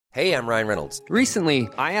Hey, I'm Ryan Reynolds. Recently,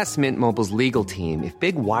 I asked Mint Mobile's legal team if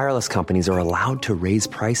big wireless companies are allowed to raise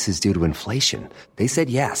prices due to inflation. They said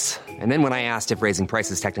yes. And then when I asked if raising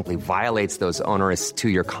prices technically violates those onerous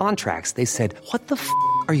two-year contracts, they said, "What the f***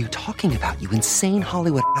 are you talking about, you insane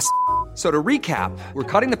Hollywood ass?" So to recap, we're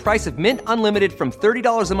cutting the price of Mint Unlimited from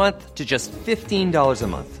 $30 a month to just $15 a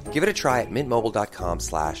month. Give it a try at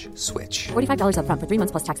mintmobile.com/switch. $45 up front for 3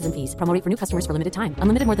 months plus taxes and fees. Promo rate for new customers for limited time.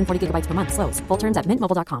 Unlimited more than 40 gigabytes per month. Slows full terms at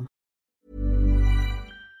mintmobile.com.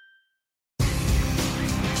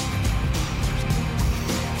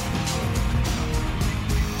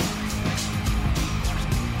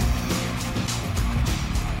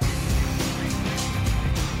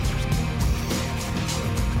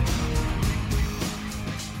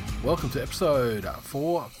 Welcome to episode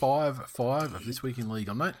 455 of This Week in League.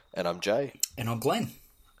 I'm Nate. And I'm Jay. And I'm Glenn.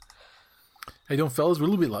 How you doing, fellas? We're a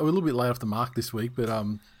little bit late off the mark this week, but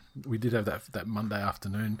we did have that Monday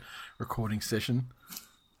afternoon recording session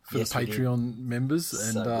for the Patreon members,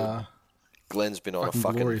 and Glenn's been on a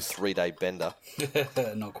fucking glorious 3-day bender.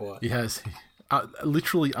 Not quite. He has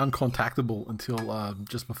literally uncontactable until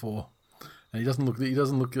just before, and he doesn't look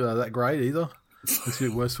that great either. Looks a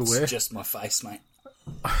bit worse for wear. It's just my face, mate.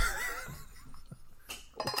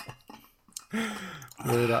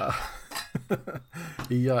 But,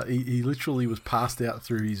 he literally was passed out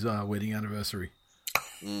through his wedding anniversary.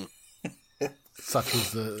 Such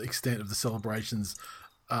was the extent of the celebrations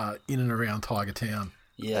in and around Tiger Town.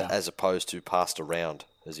 Yeah. As opposed to passed around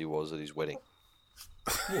as he was at his wedding.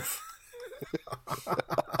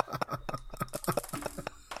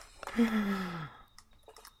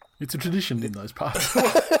 It's a tradition in those parts.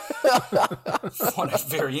 I find it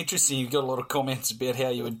very interesting. You've got a lot of comments about how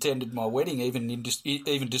you attended my wedding, even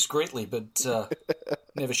discreetly, but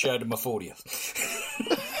never showed him my 40th.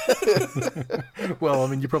 Well, I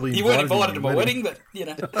mean, you weren't invited to my wedding, but, you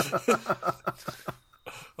know.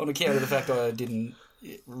 On account of the fact I didn't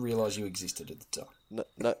realise you existed at the time.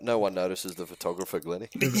 No one notices the photographer, Glenny.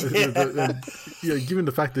 Yeah, given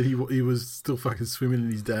the fact that he was still fucking swimming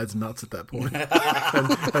in his dad's nuts at that point,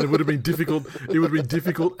 and it would have been difficult. It would have been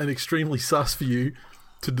difficult and extremely sus for you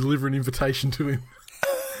to deliver an invitation to him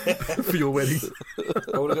for your wedding.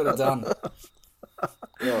 I would have got it done.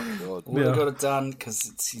 Oh, God. Would have got it done because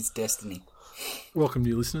it's his destiny. Welcome,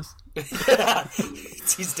 new listeners.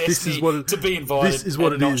 It's his destiny to be invited. This is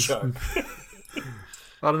what and it not is. show.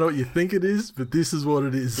 I don't know what you think it is, but this is what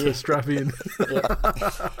it is. So strap in.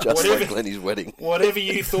 Just like Glenny's wedding. Whatever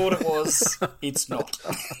you thought it was, it's not.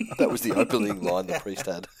 That was the opening line the priest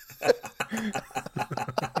had.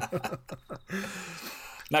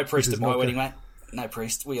 No priest at my wedding, mate. No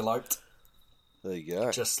priest. We eloped. There you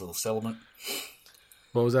go. Just a little settlement.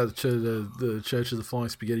 What was that? The Church of the Flying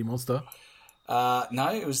Spaghetti Monster?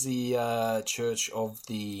 No, it was the Church of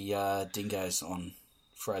the Dingoes on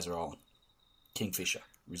Fraser Island. Kingfisher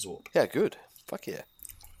Resort. Yeah, good. Fuck yeah.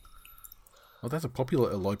 Well, that's a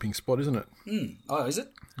popular eloping spot, isn't it? Oh, is it?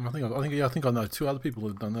 I think I know 2 other people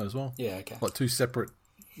who've done that as well. Yeah, okay. Like 2 separate,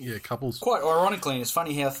 couples. Quite ironically, and it's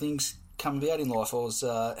funny how things come about in life. I was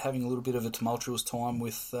having a little bit of a tumultuous time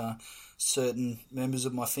with certain members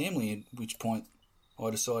of my family, at which point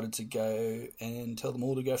I decided to go and tell them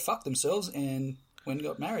all to go fuck themselves, and when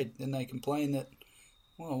got married, then they complained that,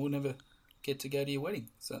 well, we'll never get to go to your wedding.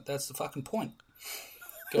 So that's the fucking point.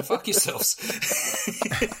 Go fuck yourselves.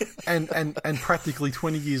 and practically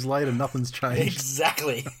 20 years later, nothing's changed.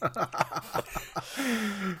 Exactly.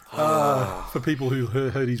 For people who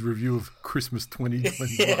heard his review of Christmas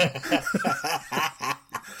 2021.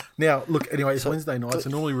 Now, look, anyway, it's Wednesday night, so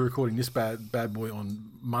normally we're recording this bad boy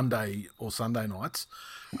on Monday or Sunday nights.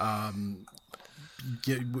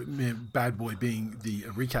 Bad boy being the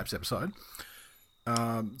recaps episode.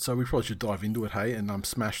 So we probably should dive into it, hey, and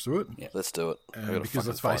smash through it. Yeah. Let's do it. Because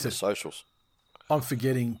let's face it, socials. I'm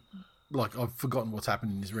forgetting, I've forgotten what's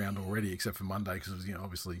happened in this round already, except for Monday, because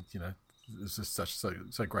obviously, it's just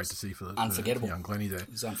so great to see for the young Glenny there.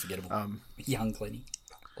 It was unforgettable. Young Glenny.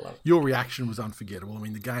 Love it. Your reaction was unforgettable. I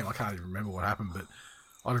mean, the game, I can't even remember what happened, but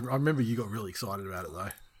I remember you got really excited about it,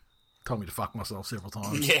 though. Told me to fuck myself several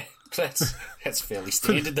times. Yeah, that's fairly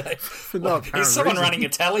standard, though. For no apparent Is someone reason. running a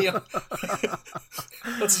tally?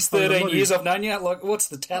 What's his 13 years I've known you? Like, what's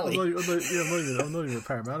the tally? I'm not even a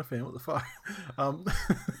Parramatta fan. What the fuck?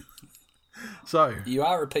 So you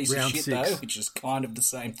are a piece of shit, 6. though, which is kind of the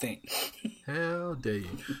same thing. How dare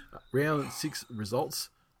you? Round 6 results.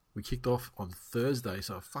 We kicked off on Thursday,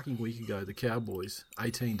 so a fucking week ago. The Cowboys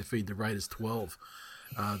 18 defeat the Raiders 12.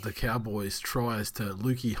 The Cowboys tries to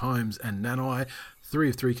Lukey, Holmes and Nanai. 3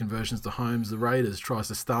 of 3 conversions to Holmes. The Raiders tries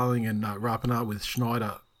to Starling and Rapana with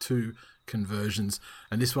Schneider 2 conversions,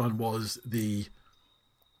 and this one was the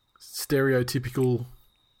stereotypical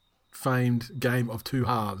famed game of two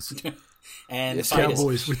halves. And Yes, the Faders,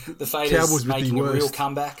 Cowboys with the Faders Cowboys with making the a real worst.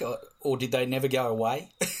 comeback, or did they never go away?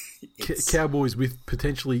 Cowboys with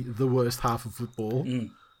potentially the worst half of football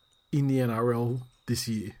in the NRL this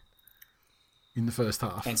year in the first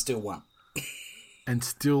half, And still won. and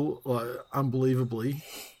still unbelievably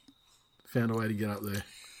found a way to get up there.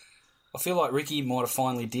 I feel like Ricky might have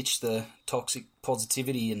finally ditched the toxic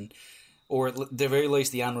positivity or at the very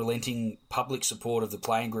least the unrelenting public support of the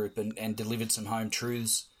playing group and delivered some home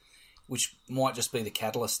truths, which might just be the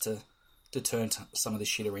catalyst to turn some of this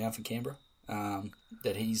shit around for Canberra.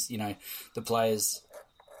 That he's, the players,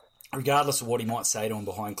 regardless of what he might say to them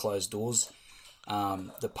behind closed doors,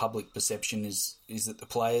 the public perception is that the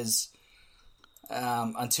players,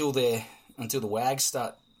 until the wags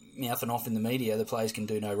start mouthing off in the media, the players can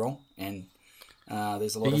do no wrong, and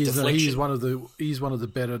there's a lot of deflection. He's one of the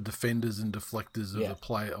better defenders and deflectors of Yeah.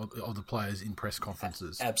 the players in press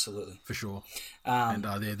conferences. Absolutely. For sure. And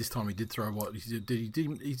this time he did throw what he said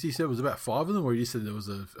it was about 5 of them, or he just said there was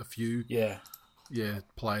a few Yeah.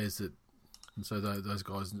 players that, and so those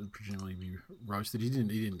guys presumably be roasted. He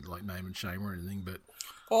didn't like name and shame or anything, but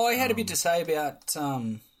Oh, I had a bit to say about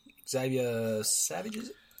Xavier Savage, is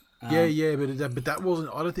it? but that wasn't.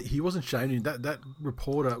 I don't think he wasn't shaming. That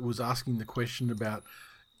reporter was asking the question about,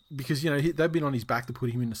 because they've been on his back to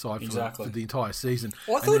put him in the side Exactly. for the entire season.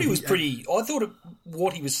 Well, I thought he was pretty. I thought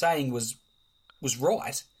what he was saying was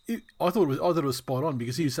right. I thought it was spot on,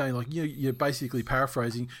 because he was saying, like, you're basically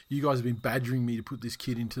paraphrasing. You guys have been badgering me to put this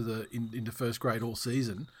kid into first grade all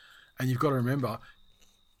season, and you've got to remember,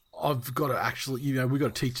 I've got to actually, we've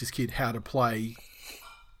got to teach this kid how to play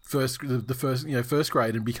first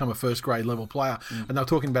grade and become a first grade level player. And they were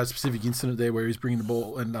talking about a specific incident there where he was bringing the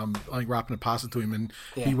ball and I think Rapana passed it to him, and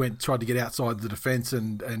he tried to get outside the defence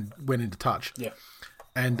and went into touch. Yeah.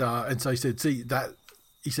 And so he said,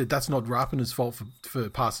 that's not Rapana's fault for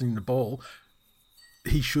passing the ball.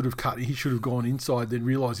 He should have cut. He should have gone inside, then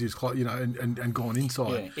realised he was close, and gone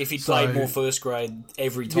inside. Yeah. If he'd played more first grade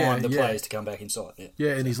every time, the players to come back inside. Yeah.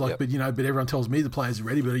 Yeah, and he's like, but everyone tells me the players are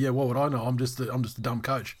ready. But what would I know? I'm just a dumb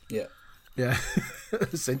coach. Yeah. Yeah,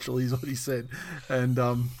 essentially is what he said, and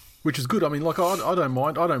which is good. I mean, like I don't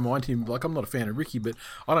mind him. Like, I'm not a fan of Ricky, but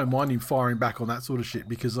I don't mind him firing back on that sort of shit,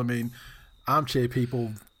 because I mean, armchair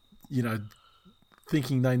people,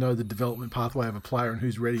 thinking they know the development pathway of a player and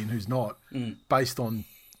who's ready and who's not, based on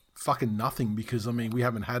fucking nothing. Because I mean, we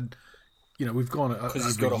haven't had, we've gone Because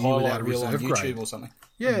he's over got a year without highlight reel on reserve YouTube grade. or something.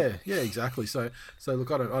 Yeah, exactly. So look,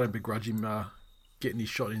 I don't begrudge him getting his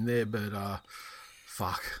shot in there, but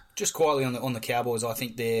fuck. Just quietly on the Cowboys, I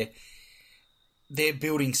think they're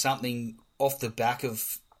building something off the back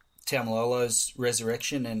of Taumalolo's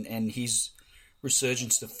resurrection and his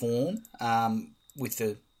resurgence to form, with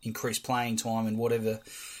the increased playing time and whatever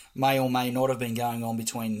may or may not have been going on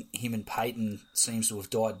between him and Peyton seems to have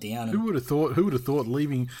died down. Who would have thought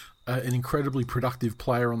leaving an incredibly productive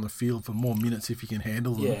player on the field for more minutes, if he can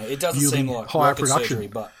handle them? Yeah, it doesn't yielding seem like higher rocket production, surgery,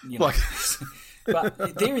 but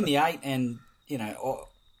but they're in the 8, and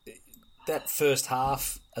that first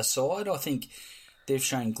half aside, I think they've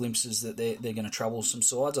shown glimpses that they're going to trouble some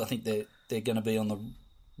sides. I think they're going to be on the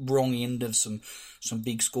wrong end of some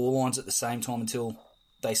big scorelines at the same time until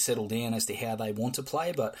they settle down as to how they want to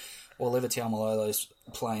play. But while Ever Taumalolo's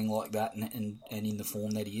playing like that and in the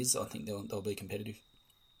form that he is, I think they'll be competitive.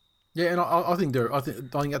 Yeah, and I think I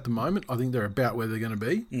think at the moment, I think they're about where they're going to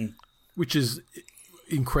be, which is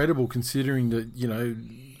incredible considering that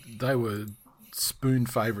they were spoon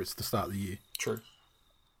favourites to start the year. True.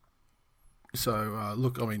 So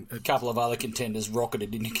look, I mean, A couple of other contenders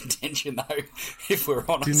rocketed into contention, though, if we're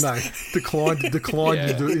honest. didn't they? Declined into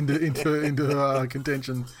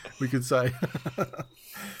contention, we could say.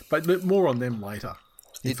 but more on them later.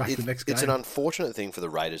 In fact, the next game. It's an unfortunate thing for the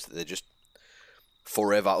Raiders that they're just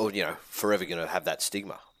forever going to have that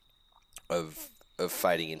stigma of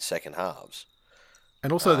fading in second halves.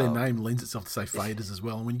 And also their name lends itself to say faders as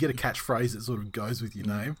well. And when you get a catchphrase that sort of goes with your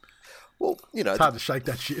name, Well, it's hard to shake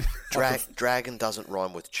that shit. Dragon doesn't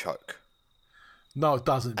rhyme with choke. No, it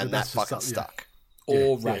doesn't. And but that that's just fucking something- stuck.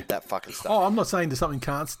 Or Yeah. rape. That fucking stuck. Oh, I'm not saying that something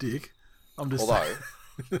can't stick. I'm just saying.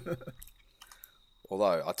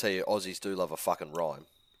 Although, I tell you, Aussies do love a fucking rhyme.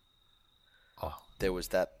 Oh, There was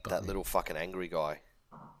that little fucking angry guy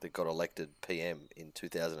that got elected PM in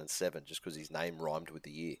 2007 just because his name rhymed with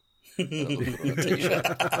the year. And it looked good on a t-shirt.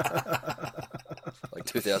 Like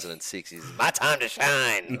 2006 is my time to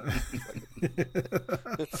shine.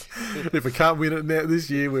 If we can't win it now this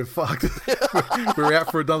year, we're fucked. We're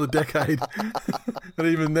out for another decade. And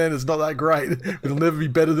even then, it's not that great. It'll never be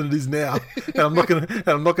better than it is now. And I'm not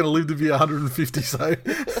gonna live to be 150. So,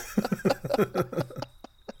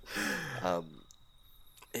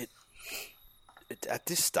 at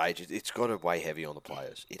this stage, it's got to weigh heavy on the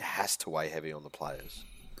players. It has to weigh heavy on the players.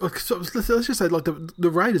 look, so let's just say, like the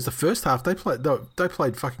Raiders, the first half they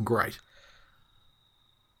played fucking great.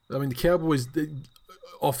 I mean, the Cowboys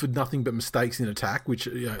offered nothing but mistakes in attack, which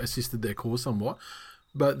assisted their cause somewhat.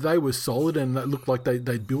 But they were solid, and it looked like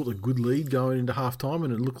they built a good lead going into halftime,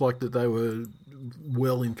 and it looked like that they were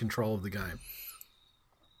well in control of the game.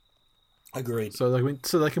 Agreed. So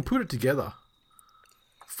they can put it together.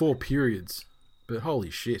 4 periods, but holy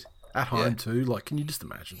shit, at home too. Like, can you just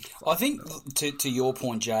imagine? I think to your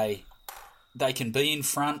point, Jay, they can be in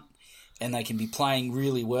front and they can be playing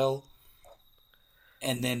really well,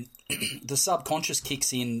 and then the subconscious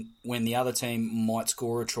kicks in when the other team might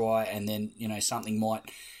score a try, and then something might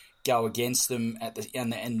go against them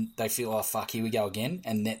and they feel, oh fuck, here we go again,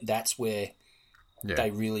 and that's where they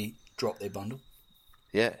really drop their bundle.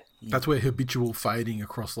 Yeah. That's where habitual fading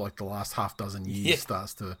across like the last half dozen years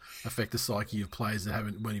starts to affect the psyche of players that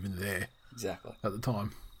weren't even there exactly at the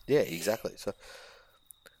time. Yeah, exactly. So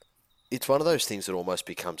it's one of those things that almost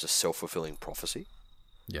becomes a self-fulfilling prophecy.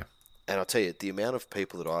 Yeah. And I'll tell you, the amount of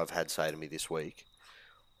people that I've had say to me this week,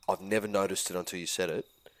 I've never noticed it until you said it,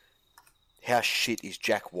 how shit is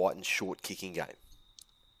Jack Whiten's short kicking game?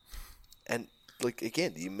 And, like,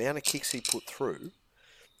 again, the amount of kicks he put through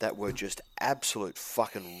that were just absolute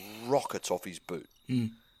fucking rockets off his boot. Yeah.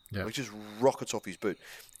 Like, just rockets off his boot.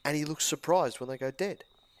 And he looks surprised when they go dead.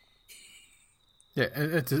 Yeah,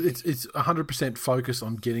 and it's 100% focus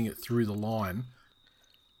on getting it through the line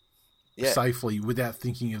safely without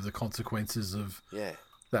thinking of the consequences of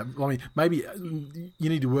that. I mean, maybe you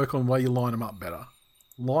need to work on where you line them up better.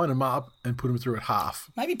 Line them up and put them through at half.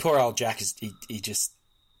 Maybe poor old Jack he's just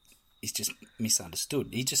misunderstood.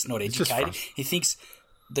 He's just not educated. He thinks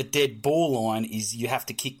the dead ball line is you have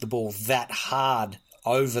to kick the ball that hard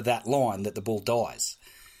over that line that the ball dies.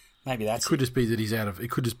 Maybe that's it. Could just be that he's out of.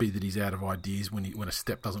 It could just be that he's out of ideas when a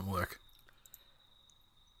step doesn't work.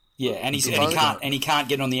 Yeah, and he can't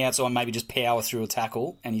get on the outside. Maybe just power through a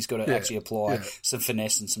tackle, and he's got to actually apply some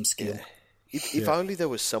finesse and some skill. Yeah. If only there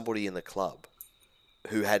was somebody in the club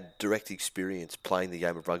who had direct experience playing the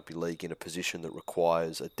game of rugby league in a position that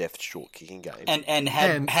requires a deft short kicking game, and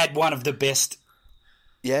had one of the best.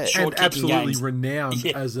 Yeah, short and absolutely games. Renowned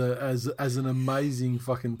as an amazing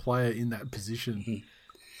fucking player in that position. Mm-hmm.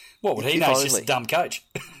 What would he know? He's just a dumb coach.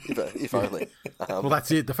 If only. Well,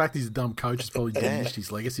 that's it. The fact he's a dumb coach has probably diminished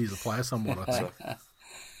his legacy as a player somewhat. I think.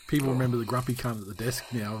 People remember the grumpy cunt at the desk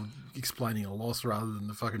now explaining a loss rather than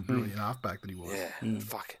the fucking brilliant halfback that he was. Yeah,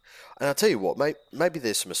 fuck. And I'll tell you what, mate, maybe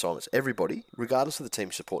there's some assignments. Everybody, regardless of the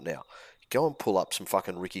team support now, go and pull up some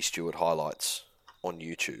fucking Ricky Stewart highlights on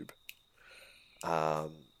YouTube.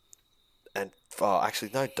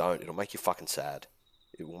 Actually, no, don't. It'll make you fucking sad.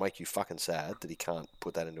 It will make you fucking sad that he can't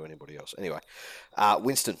put that into anybody else. Anyway,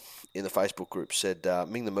 Winston in the Facebook group said,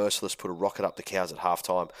 Ming the Merciless put a rocket up the cows at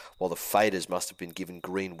halftime while the Faders must have been given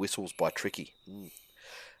green whistles by Tricky.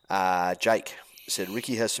 Jake said,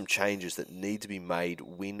 Ricky has some changes that need to be made,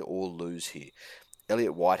 win or lose here.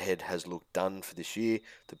 Elliot Whitehead has looked done for this year.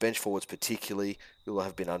 The bench forwards particularly will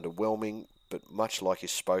have been underwhelming, but much like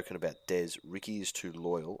you've spoken about Des, Ricky is too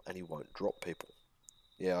loyal and he won't drop people.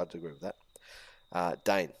 Yeah, I'd agree with that.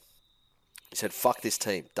 Dane, he said, fuck this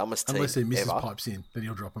team. Dumbest team Unless he misses ever pipes in, then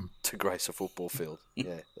he'll drop him. to grace a football field.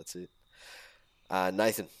 Yeah, that's it.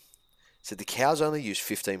 Nathan said, the Cows only use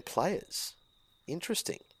 15 players.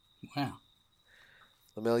 Interesting. Wow.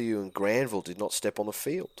 Lamelu and Granville did not step on the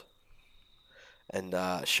field. And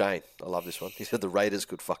Shane, I love this one. He said the Raiders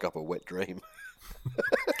could fuck up a wet dream.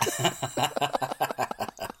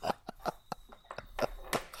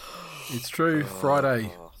 It's true.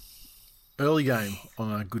 Friday, early game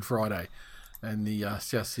on a Good Friday, and the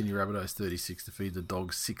South Sydney Rabbitohs 36 defeated the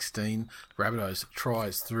Dogs 16. Rabbitohs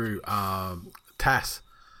tries through Tass,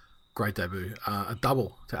 great debut, a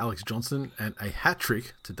double to Alex Johnson, and a hat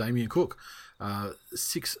trick to Damien Cook.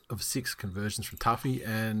 6 of 6 conversions from Tuffy,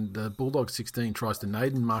 and the Bulldogs 16 tries to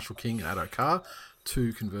Naden, Marshall King, and Addo Carr.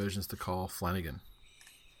 2 conversions to Kyle Flanagan.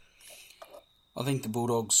 I think the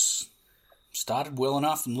Bulldogs started well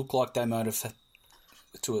enough and looked like they might have,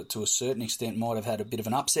 to a certain extent, might have had a bit of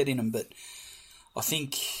an upset in them. But I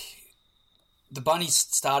think the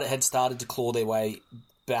Bunnies had started to claw their way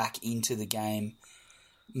back into the game,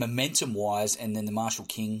 momentum-wise, and then the Marshall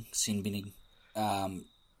King sin binning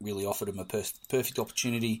really offered him a perfect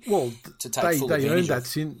opportunity Well, to take full they advantage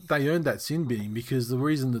earned of. They earned that sin binning because the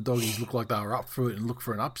reason the doggies looked like they were up for it and looked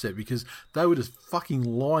for an upset because they were just fucking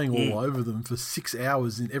lying all over them for 6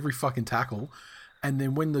 hours in every fucking tackle, and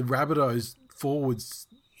then when the Rabbitohs forwards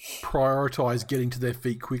prioritised getting to their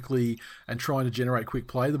feet quickly and trying to generate quick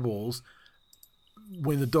play the balls,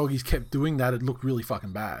 when the doggies kept doing that, it looked really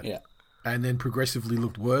fucking bad. Yeah. And then progressively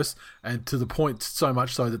looked worse, and to the point so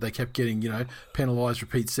much so that they kept getting, penalised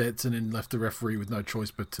repeat sets and then left the referee with no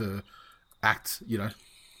choice but to act,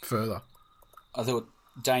 further. I thought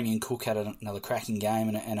Damien Cook had another cracking game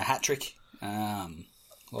and a hat-trick,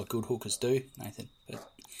 like good hookers do, Nathan. But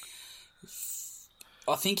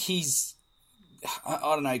I think I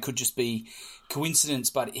don't know, it could just be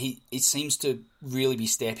coincidence, but it seems to really be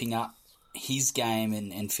stepping up his game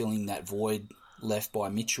and filling that void left by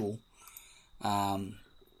Mitchell.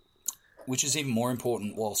 Which is even more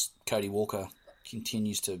important whilst Cody Walker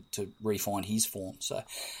continues to refine his form. So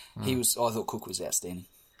I thought Cook was outstanding.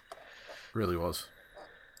 Really was.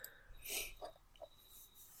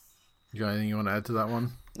 You got anything you want to add to that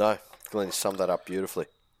one? No, Glenn summed that up beautifully.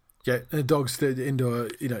 Yeah, and the Dogs stepped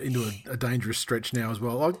into a dangerous stretch now as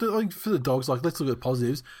well. Like for the Dogs, let's look at the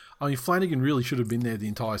positives. I mean, Flanagan really should have been there the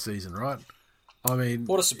entire season, right? I mean,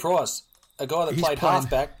 What a surprise. A guy that played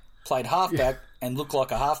halfback and looked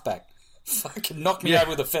like a halfback. Fucking knocked me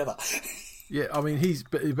over with a feather. Yeah, I mean he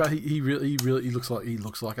really looks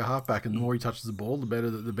like a halfback, and the more he touches the ball, the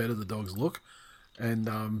better the Dogs look. And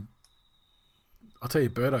I'll tell you,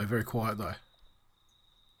 Birdo very quiet though.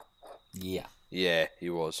 Yeah, he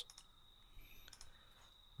was.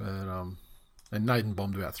 But and Nathan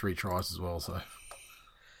bombed about 3 tries as well. So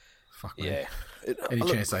fuck me. Yeah, Any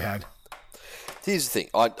chance they had. Here's the thing.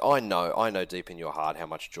 I know deep in your heart how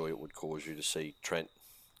much joy it would cause you to see Trent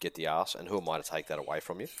get the arse, and who am I to take that away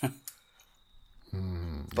from you?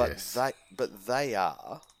 But they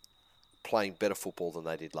are playing better football than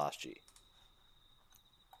they did last year.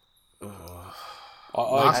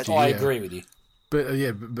 I agree with you. But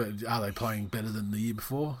but are they playing better than the year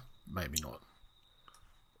before? Maybe not.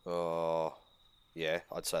 Yeah,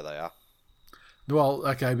 I'd say they are. Well,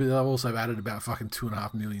 okay, but they've also added about fucking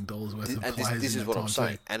 $2.5 million worth of And players. this in is that what time I'm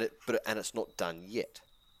saying, too. and it's not done yet.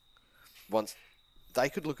 Once they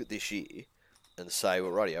could look at this year and say,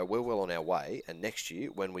 "Well, rightio, we're well on our way," and next year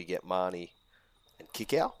when we get Marnie and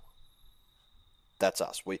Kickow, that's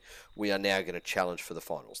us. We are now going to challenge for the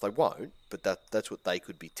finals. They won't, but that's what they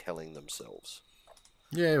could be telling themselves.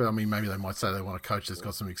 Yeah, I mean, maybe they might say they want a coach that's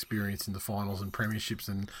got some experience in the finals and premierships.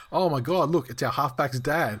 And oh my god, look, it's our halfback's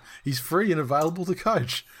dad. He's free and available to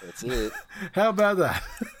coach. That's it. How about that?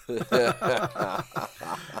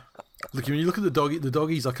 Look, when you look at the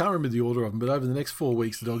doggies, I can't remember the order of them, but over the next 4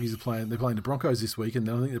 weeks, the doggies they're playing the Broncos this week, and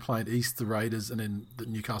then I think they're playing East, the Raiders, and then the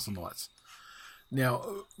Newcastle Knights. Now,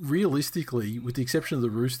 realistically, with the exception of the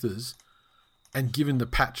Roosters, and given the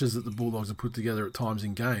patches that the Bulldogs have put together at times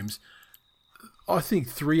in games, I think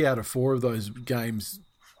 3 out of 4 of those games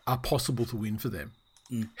are possible to win for them.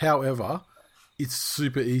 However, it's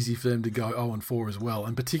super easy for them to go 0-4 as well,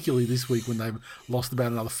 and particularly this week when they've lost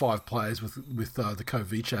about another 5 players with the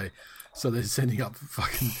Kovice. So they're sending up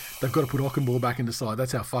fucking. They've got to put Ockenball back in the side.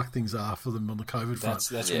 That's how fucked things are for them on the COVID front.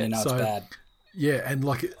 That's when you know it's bad. Yeah, and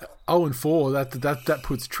 0-4, that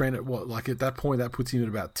puts Trent at what? Like at that point, that puts him at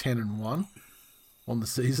about 10-1 on the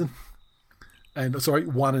season. And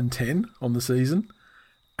 1-10 on the season,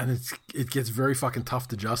 and it gets very fucking tough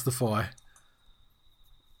to justify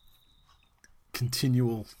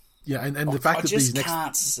continual. Yeah, and the fact that these next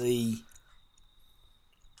can't see.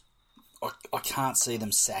 I can't see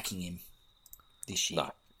them sacking him this year.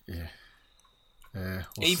 No. Yeah.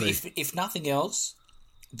 We'll see. If nothing else,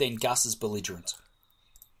 then Gus is belligerent.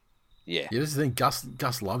 Yeah. Yeah, this is the thing.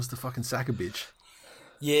 Gus loves to fucking sack a bitch.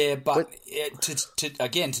 Yeah, but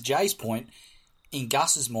to Jay's point, in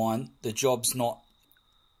Gus's mind, the job's not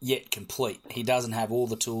yet complete. He doesn't have all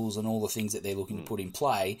the tools and all the things that they're looking to put in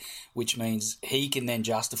play, which means he can then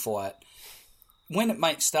justify it. When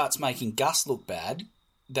it starts making Gus look bad,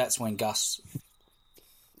 that's when Gus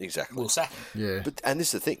exactly will sack him. Yeah. And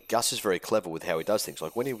this is the thing. Gus is very clever with how he does things.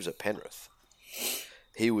 Like when he was at Penrith,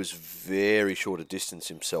 he was very sure to distance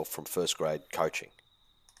himself from first grade coaching.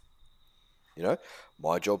 You know,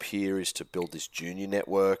 my job here is to build this junior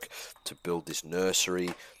network, to build this nursery,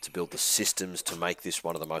 to build the systems to make this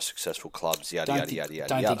one of the most successful clubs, yada, yada, yada, yada.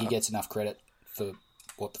 Don't think he gets enough credit for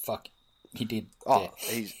what the fuck he did. Oh,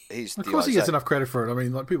 there. he's Of course he gets enough credit for it. I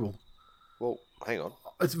mean, people... Well, hang on.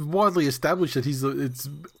 It's widely established that it's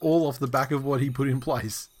all off the back of what he put in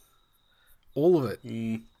place. All of it.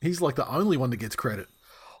 He's like the only one that gets credit.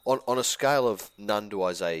 On a scale of none to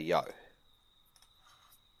Isaiah Yo,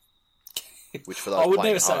 which for those I would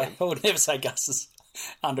playing never at home, say. I would never say Gus is which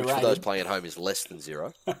underrated. for those playing at home is less than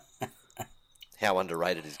 0. How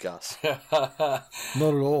underrated is Gus? Not at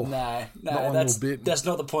all. No, Not one that's little bit. that's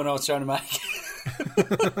not the point I was trying to make.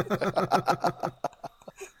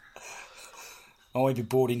 I won't be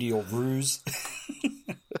bought into your ruse.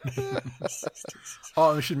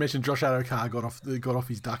 Oh, I should mention Josh Adokar got off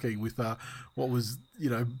his ducky with what was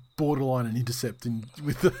borderline an intercept and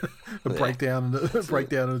with a breakdown and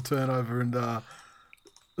a turnover and a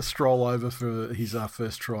stroll over for his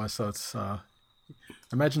first try. So it's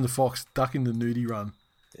imagine the Fox ducking the nudie run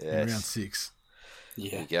in round 6.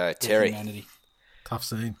 Yeah, There you go, Terry. humanity. Tough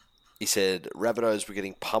scene. He said, Rabbitohs were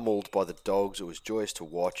getting pummeled by the Dogs. It was joyous to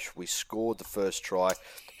watch. We scored the first try.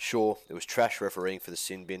 Sure, it was trash refereeing for the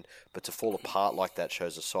sin bin, but to fall apart like that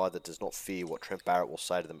shows a side that does not fear what Trent Barrett will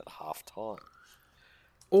say to them at half-time.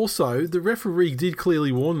 Also, the referee did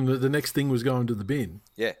clearly warn them that the next thing was going to the bin.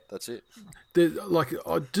 Yeah, that's it.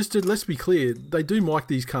 Let's be clear, they do mic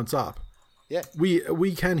these cunts up. Yeah.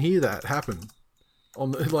 We can hear that happen.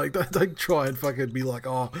 They try and fucking be like,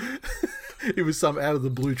 oh, it was some out of the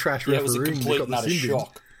blue trash Yeah, it was a refereeing. complete and utter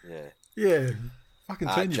shock. Yeah. Fucking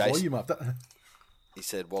turn your Jason. volume up. He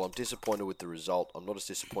said, while I'm disappointed with the result, I'm not as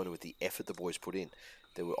disappointed with the effort the boys put in.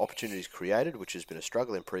 There were opportunities created, which has been a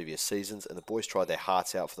struggle in previous seasons, and the boys tried their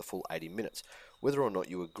hearts out for the full 80 minutes. Whether or not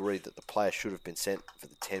you agree that the player should have been sent for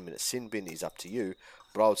the 10-minute sin bin is up to you,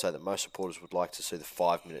 but I would say that most supporters would like to see the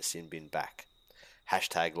 5-minute sin bin back.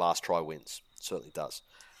 # last try wins. Certainly does.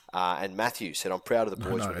 And Matthew said, I'm proud of the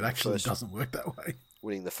boys. No, it actually doesn't work that way.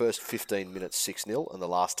 Winning the first 15 minutes 6-0 and the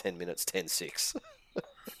last 10 minutes 10-6.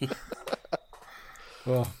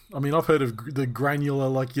 Well, I mean, I've heard of the granular,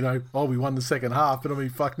 we won the second half, but I mean,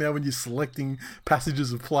 fuck, now when you're selecting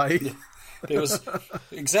passages of play. There was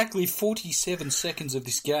exactly 47 seconds of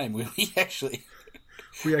this game where we actually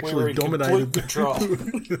were in dominated. complete control.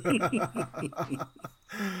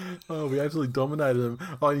 Oh, we absolutely dominated them.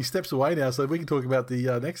 Oh, and he steps away now, so we can talk about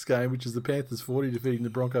the next game, which is the Panthers 40 defeating the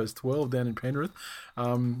Broncos 12 down in Penrith,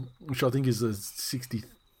 which I think is the 65th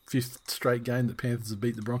straight game that Panthers have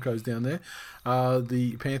beat the Broncos down there.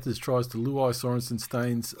 The Panthers tries to Luai, Sorensen,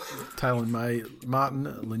 Staines, Taylor May, Martin,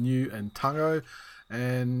 Lemieux, and Tungo.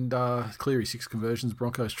 And Cleary 6 conversions.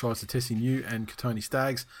 Broncos tries to Tessie New and Katoni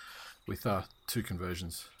Staggs with 2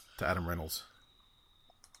 conversions to Adam Reynolds.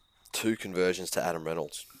 2 conversions to Adam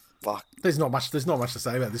Reynolds. Fuck. There's not much to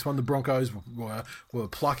say about this one. The Broncos were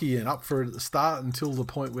plucky and up for it at the start until the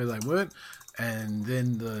point where they weren't, and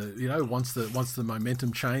then once the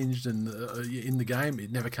momentum changed and in the game,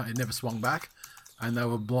 it never swung back, and they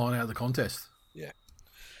were blown out of the contest. Yeah.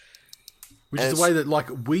 Which is the way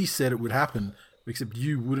that we said it would happen. Except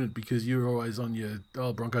you wouldn't, because you're always on your,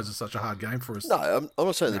 Broncos are such a hard game for us. No, I'm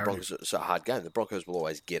not saying the Broncos are a hard game. The Broncos will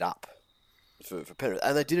always get up for Penrith.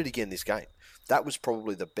 And they did it again this game. That was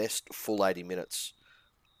probably the best full 80 minutes,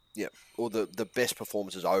 or the best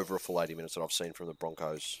performances over a full 80 minutes that I've seen from the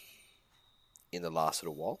Broncos in the last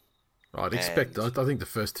little while. I'd expect, I think the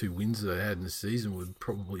first 2 wins they had in the season were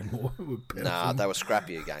probably more. Nah, they were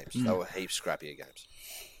scrappier games. They were heaps scrappier games.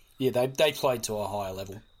 Yeah, they played to a higher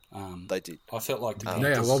level. They did. I felt like the I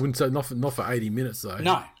Panthers... wouldn't say not for 80 minutes though.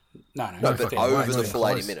 No, but fair. over the Not full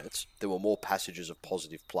 80 close. minutes, there were more passages of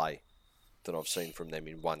positive play than I've seen from them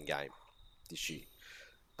in one game this year.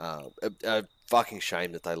 A fucking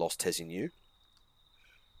shame that they lost Tessie New.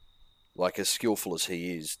 Like, as skillful as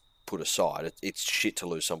he is, put aside, it's shit to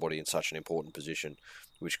lose somebody in such an important position,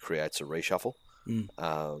 which creates a reshuffle.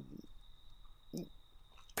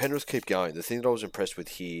 Penrith keep going. The thing that I was impressed with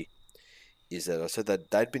here is that I said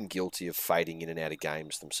that they'd been guilty of fading in and out of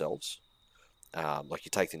games themselves. Like,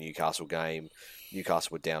 you take the Newcastle game, Newcastle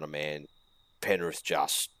were down a man, Penrith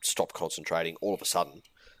just stopped concentrating. All of a sudden,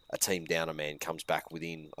 a team down a man comes back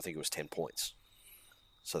within, I think it was 10 points.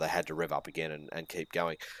 So they had to rev up again and keep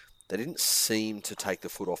going. They didn't seem to take the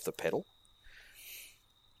foot off the pedal.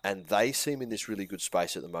 And they seem in this really good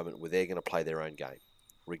space at the moment where they're going to play their own game.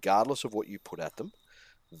 Regardless of what you put at them,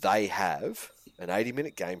 they have an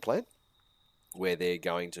 80-minute game plan where they're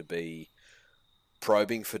going to be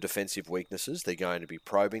probing for defensive weaknesses. They're going to be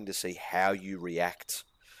probing to see how you react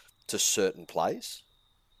to certain plays.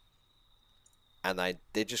 And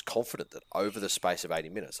they're just confident that over the space of 80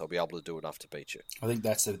 minutes, they'll be able to do enough to beat you. I think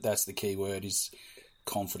that's the key word, is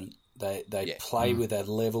confident. They Yeah. play with that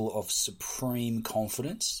level of supreme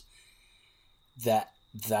confidence that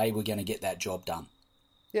they were going to get that job done.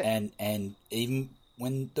 Yeah. And even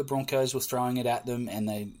when the Broncos were throwing it at them, and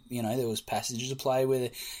they, there was passages of play where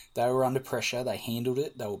they were under pressure, they handled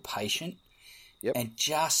it, they were patient, Yep. And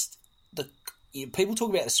just people talk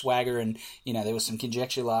about the swagger, and there was some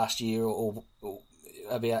conjecture last year or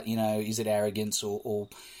about is it arrogance or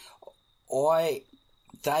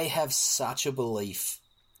they have such a belief,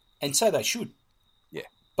 and so they should. Yeah.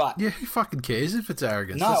 But Yeah, who fucking cares if it's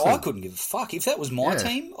arrogance? no, I couldn't give a fuck. If that was my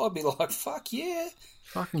team, I'd be like, fuck yeah.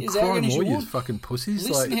 Fucking As cry arrogant as more, you you want. fucking pussies.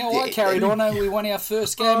 Listen like, how I carried on. We won our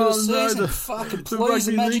first game of the no, season. the Fucking please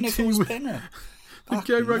rugby imagine league if it was team- Penrith. the Fuck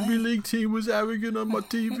gay me, rugby man. league team was arrogant on my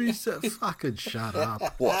TV set. Fucking shut up.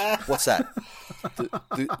 What's that?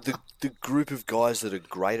 The group of guys that are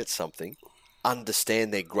great at something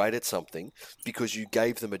understand they're great at something because you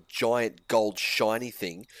gave them a giant gold shiny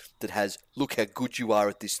thing that has, look how good you are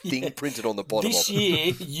at this thing printed on the bottom This of it.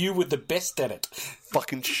 year, you were the best at it.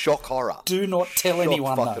 Fucking shock horror. Do not tell Shock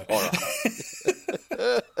anyone, fucking though.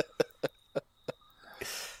 horror.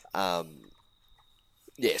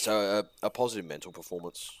 Yeah, so a positive mental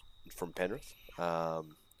performance from Penrith.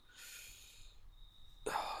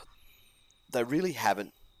 They really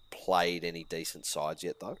haven't played any decent sides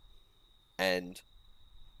yet, though. And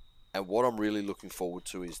what I'm really looking forward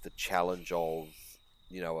to is the challenge of,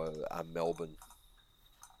 a Melbourne.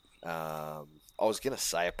 I was going to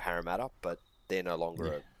say a Parramatta, but they're no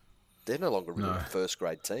longer really a first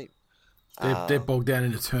grade team. They're bogged down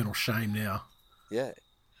in eternal shame now. Yeah,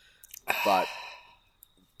 but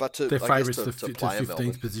to They're I favourites guess to to play a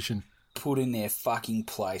Melbourne, 15th position. Put in their fucking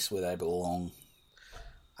place where they belong.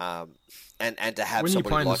 and to have When you somebody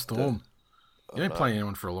playing like the Storm, you ain't playing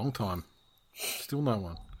anyone for a long time. Still no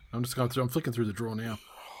one. I'm just going through. I'm flicking through the draw now.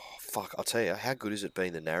 fuck, I'll tell you, how good is it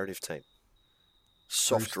being the narrative team?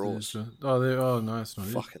 Soft draws. Oh, no, it's not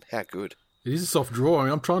it. Fucking, how good. It is a soft draw. I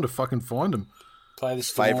mean, I'm trying to fucking find them. Play the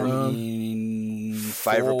Storm Favourable- in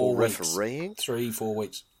Favourable 4 weeks. refereeing. 3-4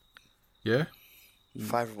 weeks. Yeah?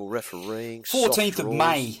 Favourable refereeing. 14th soft of draws.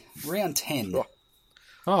 May, round 10. Oh.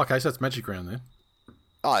 Oh, okay, so that's Magic Round then.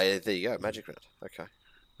 Oh, yeah, there you go. Magic round. Okay.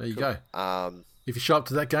 There you go. Um, If you show up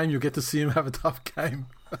to that game, you'll get to see him have a tough game.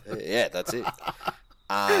 yeah, that's it.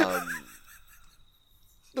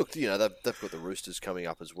 Look, they've got the Roosters coming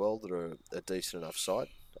up as well that are a decent enough side.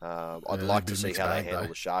 I'd Yeah, like they've to been see how they mixed bag, handle though.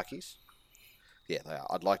 the Sharkies. Yeah, they are.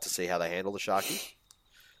 I'd like to see how they handle the Sharkies.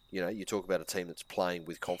 You talk about a team that's playing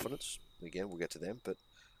with confidence. Again, we'll get to them, but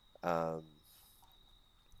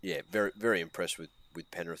yeah, very, very impressed with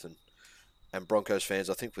Penrith and Broncos fans.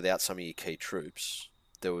 I think without some of your key troops,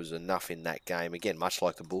 there was enough in that game. Again, much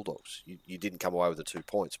like the Bulldogs, you didn't come away with the 2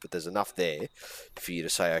 points, but there's enough there for you to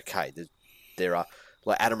say, okay, there are,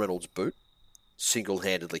 like Adam Reynolds' boot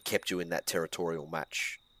single-handedly kept you in that territorial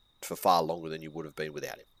match for far longer than you would have been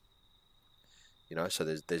without him. So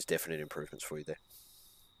there's definite improvements for you there.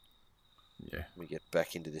 Yeah. Let me get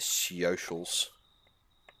back into the socials.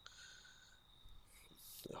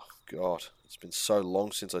 Oh, God. It's been so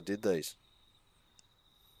long since I did these.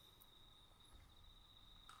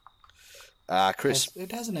 Chris.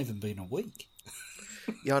 It hasn't even been a week.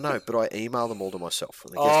 Yeah, I know, but I email them all to myself.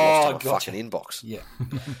 And it gets Oh, lost in my gotcha. fucking inbox.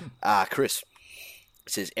 Yeah. Chris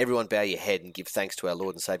says, everyone bow your head and give thanks to our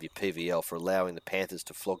Lord and Saviour PVL for allowing the Panthers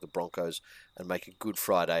to flog the Broncos and make a Good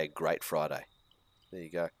Friday a great Friday. There you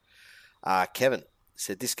go. Kevin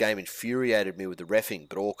said, this game infuriated me with the reffing,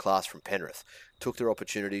 but all class from Penrith. Took their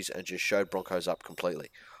opportunities and just showed Broncos up completely.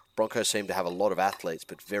 Broncos seem to have a lot of athletes,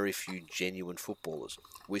 but very few genuine footballers.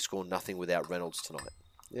 We score nothing without Reynolds tonight.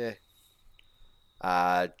 Yeah.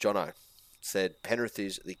 Jono said, Penrith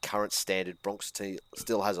is the current standard. Bronx team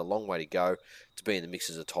still has a long way to go to be in the mix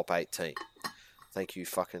as a top 8 team. Thank you,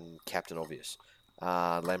 fucking Captain Obvious.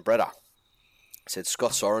 Lambretta said,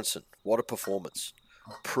 Scott Sorensen, what a performance.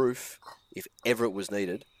 Proof, if ever it was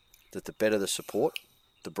needed, that the better the support,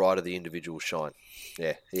 the brighter the individual shine.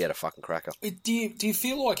 Yeah, he had a fucking cracker. Do you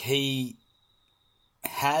feel like he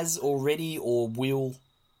has already or will?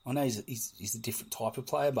 I know he's a different type of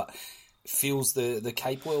player, but fills the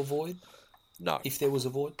Capewell void. No. If there was a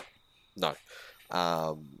void. No.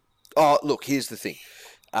 Look, here's the thing.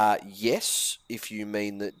 Yes, if you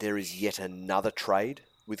mean that there is yet another trade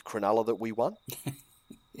with Cronulla that we won.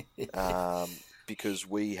 Because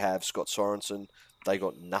we have Scott Sorensen, they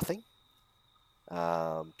got nothing.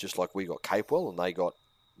 Just like we got Capewell and they got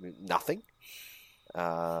nothing.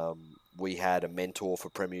 We had a mentor for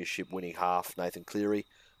premiership winning half, Nathan Cleary.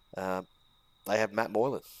 They have Matt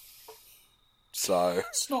Moylan. So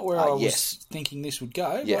It's not where I was yes. thinking this would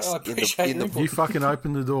go. Yes, But I appreciate in the- your input. You fucking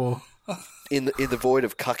opened the door. in the void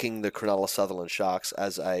of cucking the Cronulla Sutherland Sharks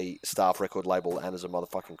as a staff record label and as a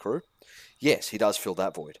motherfucking crew, yes, he does fill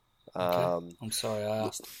that void. Okay. I'm sorry I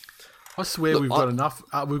asked. I swear Look, we've got enough.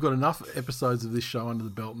 We've got enough episodes of this show under the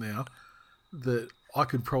belt now that I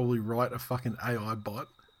could probably write a fucking AI bot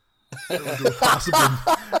that would do a passable,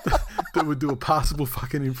 that would do a passable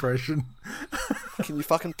fucking impression. Can you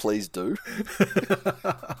fucking please do?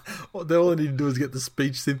 All I need to do is get the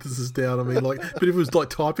speech synthesis down. I mean, like, but if it was like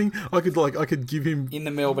typing, I could give him In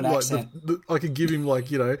the Melbourne like, accent. I could give him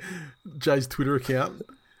like, you know, Jay's Twitter account,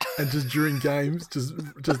 and just during games, just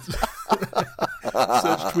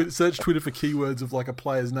search Twitter for keywords of like a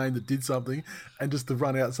player's name that did something, and just to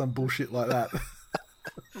run out some bullshit like that,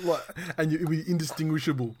 like, and it'd be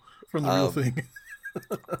indistinguishable from the real thing.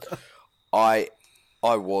 I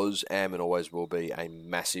was, am, and always will be a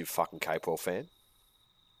massive fucking Capewell fan.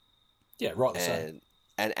 Yeah, right. So.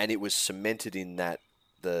 And it was cemented in that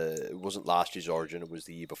it wasn't last year's Origin, it was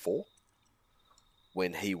the year before,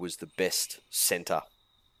 when he was the best centre,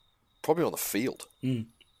 probably on the field. Mm.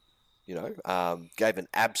 You know, gave an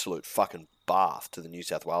absolute fucking bath to the New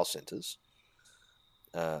South Wales centres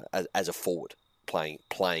as a forward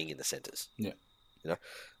playing in the centres. Yeah, you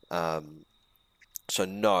know. So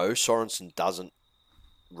no, Sorensen doesn't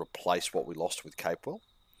replace what we lost with Capewell.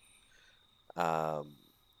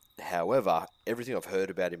 However, everything I've heard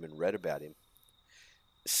about him and read about him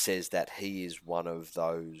says that he is one of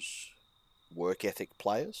those work ethic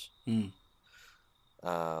players. Mm.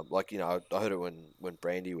 Like, you know, I heard it when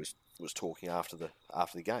Brandy was talking after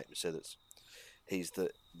the game. He said that he's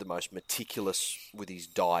the most meticulous with his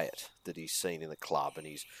diet that he's seen in the club, and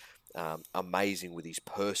he's amazing with his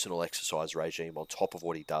personal exercise regime on top of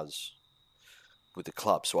what he does with the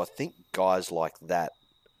club. So I think guys like that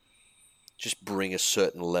just bring a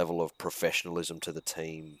certain level of professionalism to the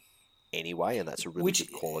team anyway, and that's a really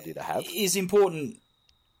good quality to have. Is important,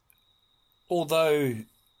 although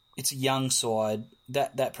it's a young side,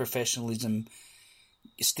 that professionalism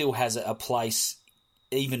still has a place,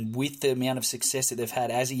 even with the amount of success that they've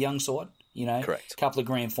had as a young side. You know, correct. A couple of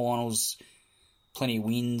grand finals, plenty of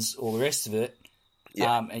wins, all the rest of it.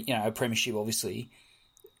 Yeah. You know, a premiership, obviously.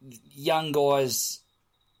 Young guys,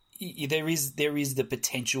 there is the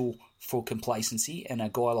potential for complacency, and a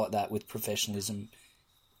guy like that with professionalism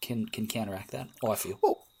can counteract that, I feel.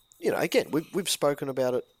 Well, you know, again, we've spoken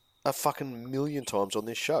about it a fucking million times on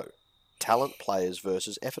this show. Talent players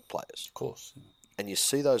versus effort players. Of course. And you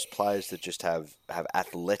see those players that just have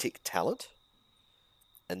athletic talent,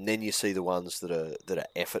 and then you see the ones that are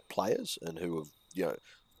effort players and who have, you know,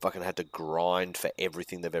 fucking had to grind for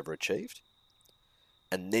everything they've ever achieved.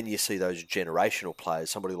 And then you see those generational players,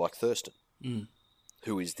 somebody like Thurston,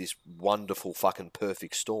 who is this wonderful fucking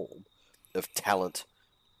perfect storm of talent,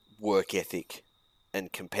 work ethic,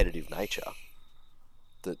 and competitive nature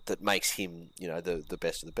that makes him, you know, the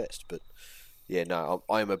best of the best. But yeah, no,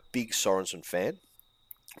 I am a big Sorensen fan,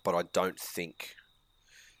 but I don't think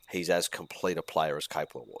he's as complete a player as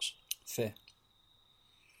Capewell was. Fair.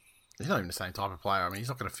 He's not even the same type of player. I mean, he's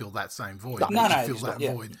not going to fill that same void. No, he fills not, that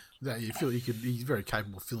yeah. void. That you feel he's very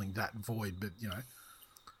capable of filling that void, but you know,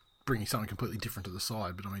 bringing something completely different to the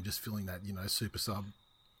side. But I mean, just filling that, you know, super sub.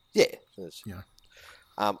 Yeah, you know.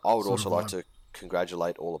 I would also like to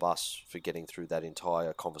congratulate all of us for getting through that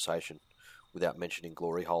entire conversation without mentioning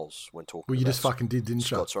glory holes when talking. Well, you about just fucking did, didn't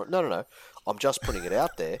you? No. I'm just putting it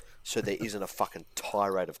out there so there isn't a fucking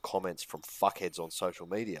tirade of comments from fuckheads on social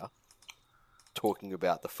media talking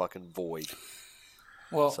about the fucking void.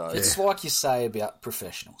 Well, it's like you say about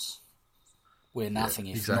professionals. We're nothing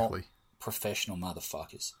if not professional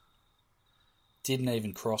motherfuckers. Didn't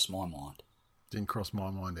even cross my mind. Didn't cross my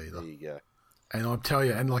mind either. There you go. And I'll tell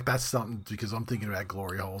you, and like that's something because I'm thinking about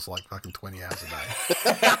glory holes like fucking 20 hours a day.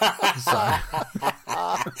 So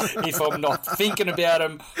if I'm not thinking about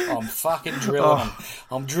them, I'm fucking drilling them.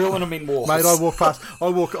 I'm drilling them in walls. Mate, I walk past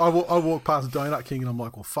Donut King and I'm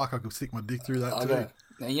like, well, fuck, I could stick my dick through that too.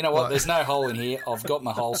 Now, you know what? There's no hole in here. I've got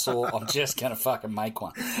my hole saw. I'm just going to fucking make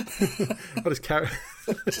one. I just carry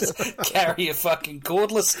a fucking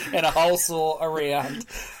cordless and a hole saw around.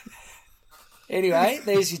 Anyway,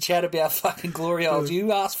 there's your chat about fucking glory holes.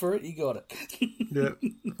 You asked for it, you got it. Yeah,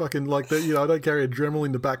 fucking like that. You know, I don't carry a Dremel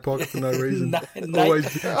in the back pocket for no reason. always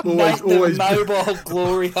the mobile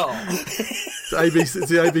glory hole. It's the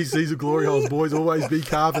ABCs of glory holes, boys. Always be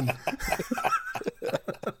carbon.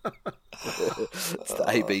 It's the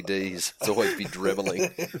ABDs. It's always be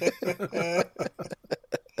dremeling.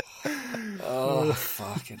 Oh,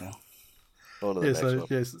 fucking hell.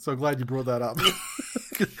 So glad you brought that up.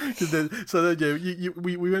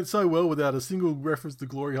 We went so well without a single reference to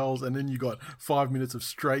glory holes, and then you got 5 minutes of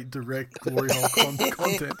straight, direct glory hole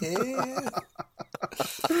content.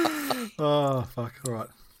 Oh, fuck. All right.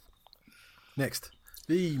 Next.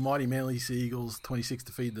 The mighty Manly Sea Eagles 26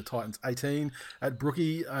 defeated the Titans 18 at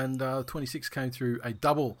Brookie, and 26 came through a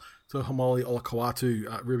double to Homoli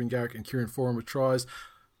Olakau'atu, Ruben Garrick and Kieran Foran with tries.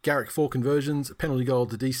 Garrick 4 conversions, a penalty goal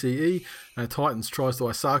to DCE, Titans tries to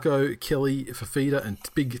Isako, Kelly, Fafita and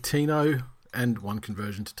Big Tino, and 1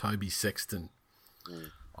 conversion to Toby Sexton.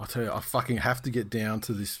 I tell you, I fucking have to get down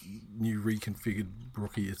to this new reconfigured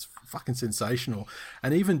Brookie. It's fucking sensational.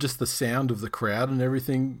 And even just the sound of the crowd and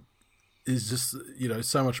everything is just,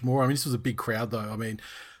 so much more. I mean, this was a big crowd though. I mean,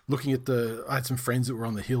 looking at I had some friends that were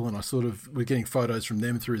on the hill and I we're getting photos from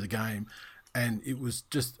them through the game, and it was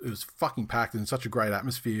fucking packed and such a great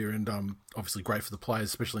atmosphere, and obviously great for the players,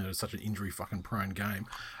 especially in such an injury fucking prone game.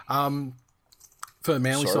 For the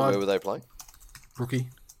Manly side, where were they playing? Brookie.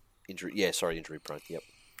 Injury prone. Yep.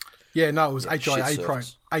 Yeah, no, it was HIA prone.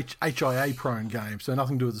 surface. HIA prone game, so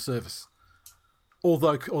nothing to do with the surface.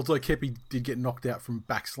 Although Kepi did get knocked out from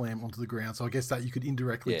back slam onto the ground, so I guess that you could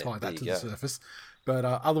indirectly tie that to the surface. But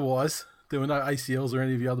otherwise, there were no ACLs or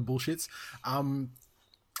any of the other bullshits.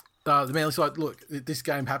 The Manly side, look, this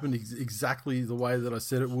game happened exactly the way that I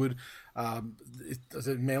said it would. I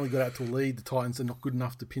said Manly got out to a lead. The Titans are not good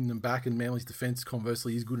enough to pin them back, and Manly's defence,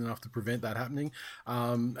 conversely, is good enough to prevent that happening.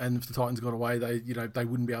 And if the Titans got away, they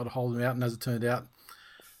wouldn't be able to hold them out. And as it turned out,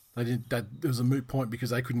 they didn't. It was a moot point because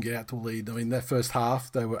they couldn't get out to a lead. I mean, that first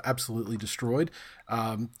half they were absolutely destroyed.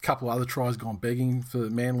 Couple other tries gone begging for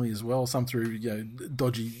Manly as well. Some through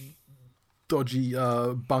dodgy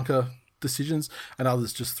bunker decisions, and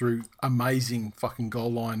others just through amazing fucking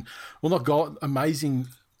goal line. Well, amazing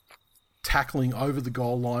tackling over the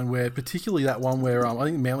goal line, where particularly that one where I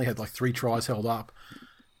think Manly had like 3 tries held up,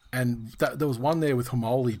 and there was one there with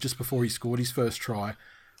Homoli just before he scored his first try,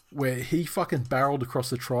 where he fucking barreled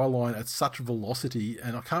across the try line at such velocity,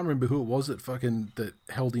 and I can't remember who it was that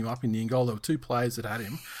held him up in the end goal. There were 2 players that had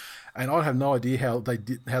him, and I have no idea how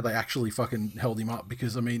they actually fucking held him up,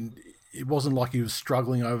 because I mean, it wasn't like he was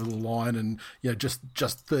struggling over the line and just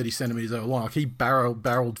 30 centimetres over the line. Like he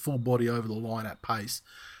barreled full body over the line at pace,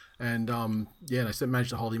 and they managed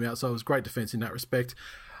to hold him out. So it was great defence in that respect.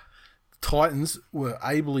 Titans were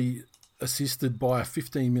ably assisted by a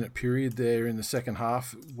 15-minute period there in the second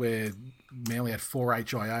half where Manly had 4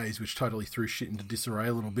 HIAs, which totally threw shit into disarray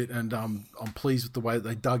a little bit. And I'm pleased with the way that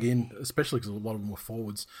they dug in, especially because a lot of them were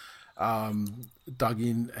forwards, dug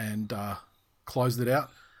in and closed it out.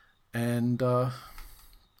 And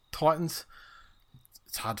Titans,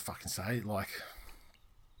 it's hard to fucking say.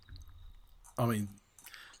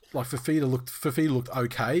 Fafita looked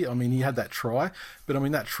okay. I mean, he had that try, but I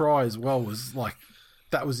mean that try as well was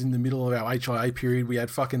that was in the middle of our HIA period. We had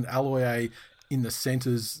fucking Aloye in the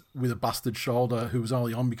centres with a busted shoulder, who was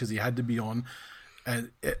only on because he had to be on,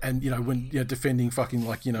 and when defending fucking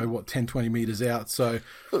 10, 20 metres out. So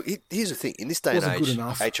look, here's the thing: in this day and age,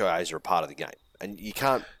 HIAs are a part of the game, and you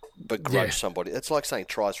can't begrudge somebody. It's like saying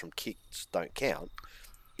tries from kicks don't count.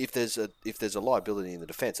 If there's a liability in the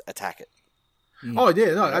defence, attack it. Oh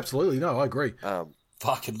yeah, no, absolutely, no, I agree.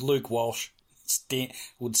 Fucking Luke Walsh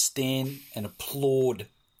would stand and applaud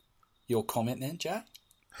your comment then, Jay.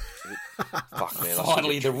 Fuck man!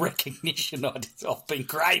 Finally, the recognition I've been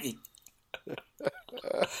craving.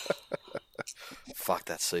 Fuck,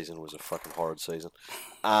 that season was a fucking horrid season.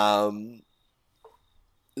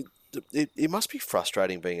 It must be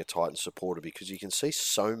frustrating being a Titans supporter, because you can see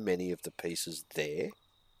so many of the pieces there,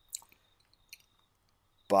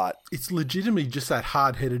 but it's legitimately just that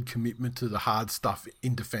hard-headed commitment to the hard stuff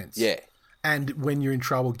in defence. Yeah, and when you're in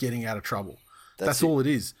trouble, getting out of trouble. That's all it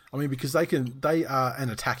is. I mean, because they are an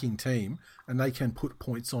attacking team and they can put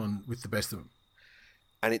points on with the best of them.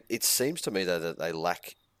 And it seems to me though that they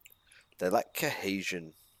lack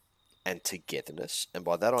cohesion and togetherness, and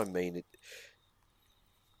by that I mean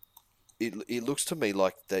it looks to me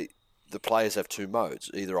like the players have 2 modes.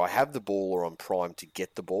 Either I have the ball or I'm primed to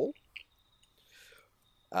get the ball,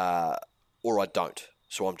 or I don't,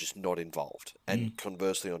 so I'm just not involved. And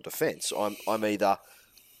conversely, on defence, I'm either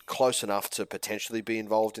close enough to potentially be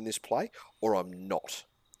involved in this play, or I'm not.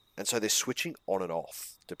 And so they're switching on and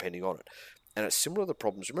off depending on it. And it's similar to the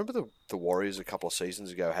problems. Remember the Warriors a couple of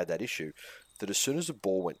seasons ago had that issue that as soon as the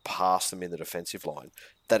ball went past them in the defensive line,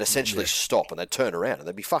 they'd essentially stop and they'd turn around and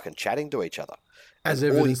they'd be fucking chatting to each other. As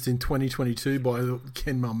evidenced in 2022 by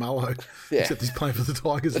Ken Marmello, except he's playing for the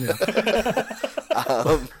Tigers now.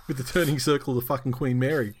 With the turning circle of the fucking Queen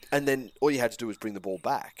Mary. And then all you had to do was bring the ball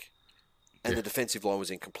back, and the defensive line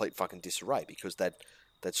was in complete fucking disarray because they'd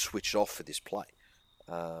switched off for this play.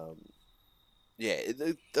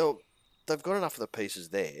 They've got enough of the pieces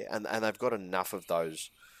there, and they've got enough of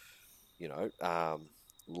those,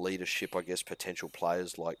 leadership, I guess, potential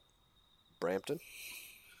players like Brampton,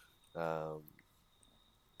 But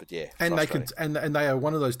yeah, and they can, frustrating. and they are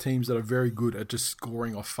one of those teams that are very good at just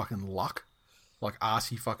scoring off fucking luck, like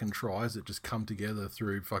arsey fucking tries that just come together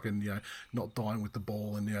through fucking not dying with the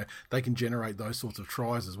ball, and they can generate those sorts of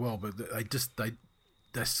tries as well. But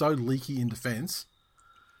they're so leaky in defence.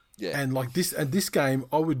 Yeah, And like this game,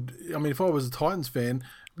 if I was a Titans fan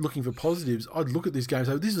looking for positives, I'd look at this game and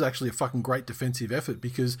say, this is actually a fucking great defensive effort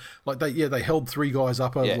because like they held 3 guys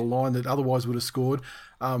up over the line that otherwise would have scored.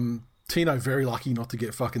 Tino very lucky not to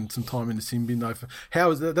get fucking some time in the sin bin though.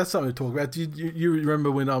 How is that? That's something to talk about. Do you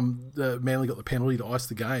remember when the Manly got the penalty to ice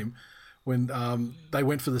the game? When they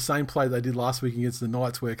went for the same play they did last week against the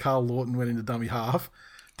Knights where Carl Lawton went into dummy half.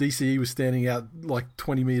 DCE was standing out like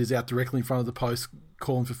 20 metres out directly in front of the post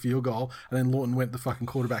calling for field goal, and then Lawton went the fucking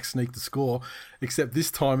quarterback sneak to score, except this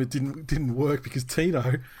time it didn't work because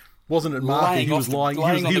Tino wasn't at marking. He was laying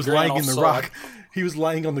in the ruck. He was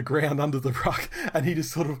laying on the ground under the ruck, and he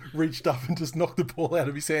just sort of reached up and just knocked the ball out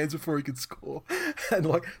of his hands before he could score. And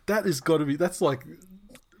like that has got to be, that's like,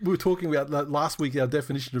 we were talking about that last week, our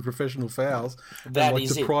definition of professional fouls. That like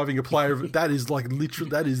is depriving a player of that is like literal.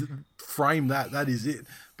 That is frame that is it.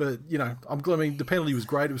 But I'm glad. I mean, the penalty was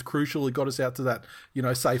great. It was crucial. It got us out to that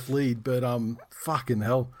safe lead. But fucking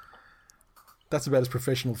hell, that's about as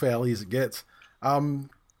professional foul as it gets.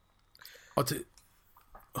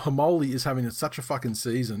 Hamoli is having such a fucking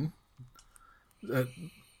season that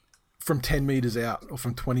from 10 metres out or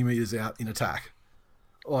from 20 metres out in attack.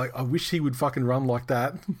 Like, I wish he would fucking run like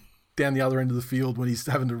that down the other end of the field when he's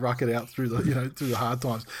having to ruck it out through the through the hard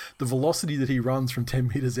times. The velocity that he runs from 10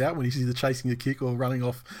 metres out when he's either chasing a kick or running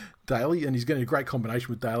off Daly, and he's getting a great combination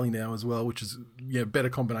with Daly now as well, which is better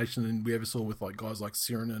combination than we ever saw with like guys like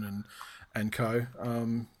Sirinen and co.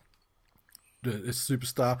 A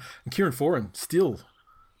superstar. And Kieran Foran, still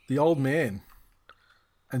the old man,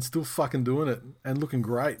 and still fucking doing it and looking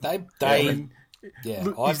great. I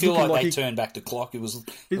Look, feel like they turned back the clock. It was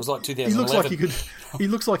like 2011. He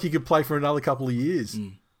looks like he could play for another couple of years.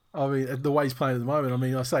 I mean, the way he's playing at the moment. I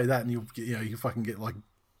mean, I say that, and you can fucking get like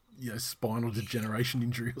spinal degeneration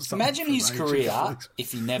injury or something. Imagine his career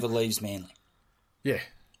if he never leaves Manly. Yeah,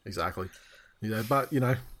 exactly. But you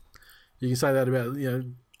can say that about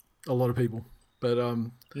a lot of people. But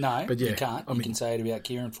you can't. You can say it about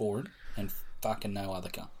Kieran Foran and fucking no other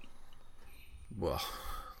cunt. Well,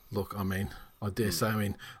 look, I mean, I dare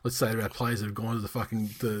say, let's say about players that have gone to the fucking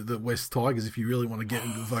the West Tigers. If you really want to get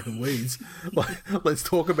into the fucking weeds, like, let's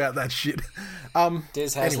talk about that shit.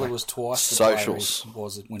 Des Hasler was twice the socials. player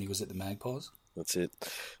was it when he was at the Magpies? That's it.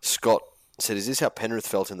 Scott said, "Is this how Penrith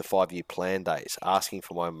felt in the 5-year plan days? Asking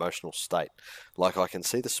for my emotional state. Like, I can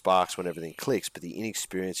see the sparks when everything clicks, but the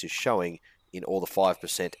inexperience is showing in all the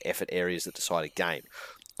 5% effort areas that decide a game.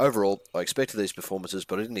 Overall, I expected these performances,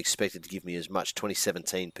 but I didn't expect it to give me as much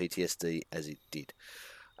 2017 PTSD as it did."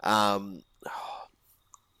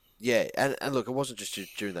 Yeah, and look, it wasn't just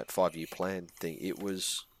during that 5-year plan thing. It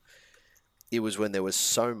was when there was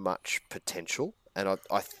so much potential, and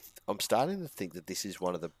I'm starting to think that this is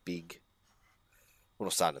one of the big. Well,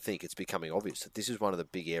 I'm starting to think it's becoming obvious that this is one of the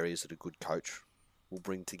big areas that a good coach will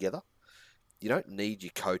bring together. You don't need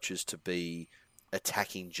your coaches to be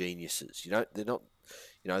attacking geniuses. They're not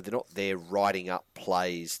there writing up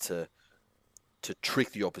plays to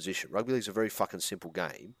trick the opposition. Rugby league's a very fucking simple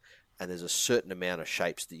game, and there's a certain amount of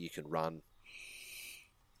shapes that you can run,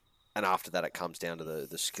 and after that it comes down to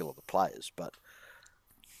the skill of the players. But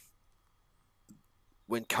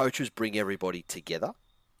when coaches bring everybody together,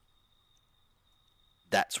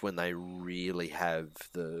 that's when they really have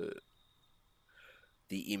the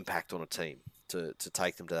impact on a team to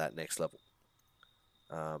take them to that next level.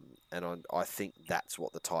 And I think that's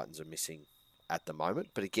what the Titans are missing at the moment.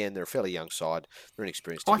 But again, they're a fairly young side. They're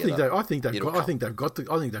inexperienced together. I think they've got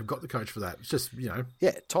the coach for that. It's just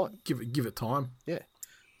time. Give it time. Yeah,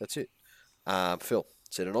 that's it. Phil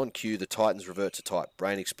said, "And on cue, the Titans revert to type.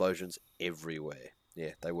 Brain explosions everywhere."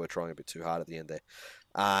 Yeah, they were trying a bit too hard at the end there.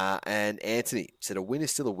 And Anthony said, "A win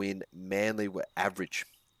is still a win. Manly were average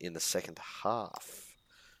in the second half."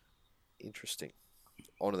 Interesting.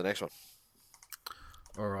 On to the next one.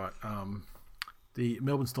 All right. The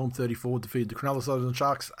Melbourne Storm 34 defeated the Cronulla Southern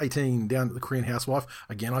Sharks 18 down at the Korean Housewife.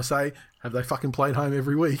 Again, I say, have they fucking played home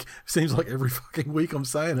every week? Seems like every fucking week I'm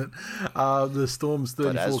saying it. The Storm's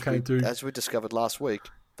 34 came through. As we discovered last week,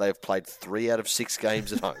 they have played 3 out of 6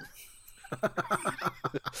 games at home.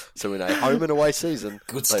 So in a home and away season,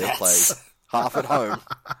 Good they have stats. played half at home,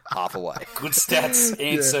 half away. Good stats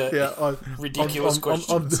answer ridiculous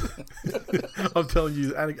questions. I'm telling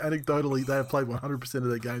you, anecdotally, they have played 100% of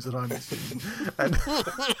their games at home this season. And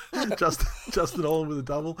Justin Olam with a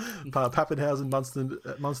double, Pappenhausen,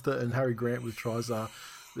 Munster, and Harry Grant with tries.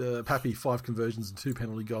 Pappy 5 conversions and 2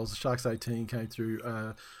 penalty goals. The Sharks 18 came through.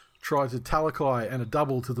 Try to Talakai and a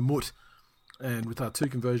double to the Mutt, and with 2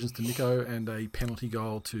 conversions to Nico and a penalty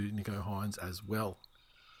goal to Nico Hines as well.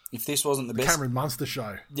 If this wasn't the best Cameron Munster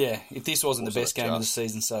show, if this wasn't the best game of the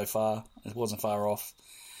season so far, it wasn't far off.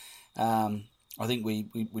 I think we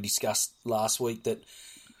discussed last week that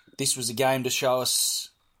this was a game to show us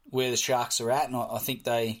where the Sharks are at, and I think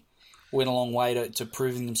they went a long way to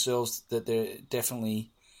proving themselves that they're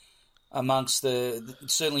definitely amongst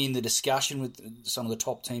certainly in the discussion with some of the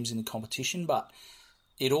top teams in the competition, but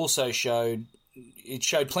it also showed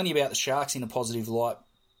plenty about the Sharks in a positive light,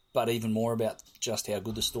 but even more about just how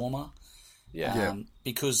good the Storm are.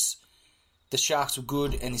 Because the Sharks were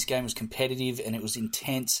good and this game was competitive and it was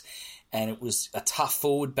intense and it was a tough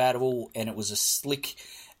forward battle and it was a slick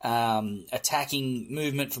attacking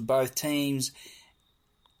movement for both teams,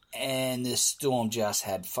 and the Storm just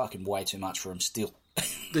had fucking way too much for them still.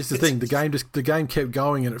 That's the thing. The game kept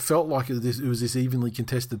going, and it felt like it was this evenly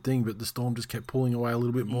contested thing. But the Storm just kept pulling away a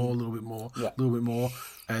little bit more,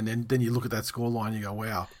 and then you look at that scoreline, and you go,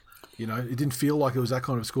 "Wow!" You know, it didn't feel like it was that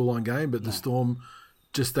kind of scoreline game. But the Storm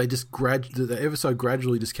they ever so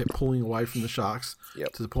gradually just kept pulling away from the Sharks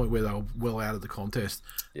to the point where they were well out of the contest.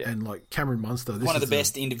 And like Cameron Munster, one of the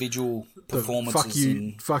best individual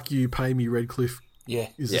performances. Fuck you, pay me, Redcliffe.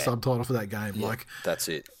 Is the subtitle for that game. Yeah, like that's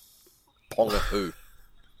it. Ponga who?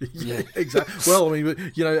 Yeah, exactly. Well, I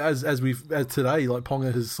mean, you know, as today, like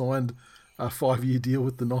Ponga has signed a 5-year deal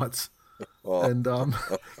with the Knights, and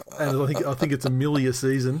I think it's $1 million a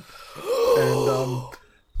season, and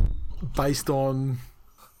based on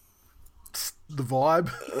the vibe,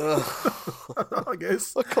 I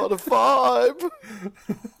guess. What kind of vibe?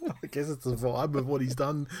 I guess it's the vibe of what he's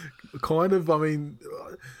done. Kind of. I mean,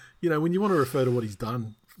 you know, when you want to refer to what he's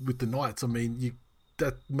done with the Knights, I mean,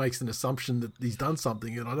 that makes an assumption that he's done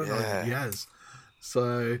something, and I don't know if he has.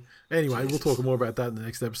 So, anyway, we'll talk more about that in the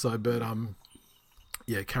next episode. But,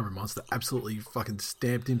 Cameron Munster absolutely fucking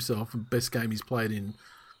stamped himself. Best game he's played in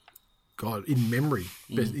memory.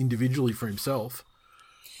 Best individually for himself.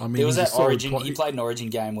 I mean, there was that Origin. He played an Origin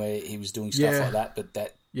game where he was doing stuff like that, but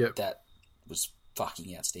that was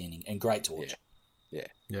fucking outstanding and great to watch. Yeah.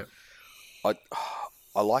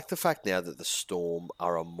 I like the fact now that the Storm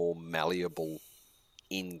are a more malleable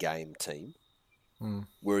in-game team,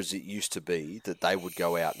 whereas it used to be that they would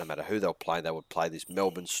go out no matter who they were playing. They would play this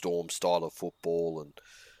Melbourne Storm style of football, and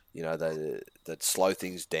you know they'd slow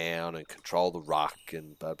things down and control the ruck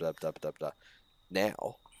and blah blah blah blah blah.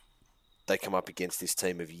 Now they come up against this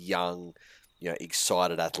team of young, you know,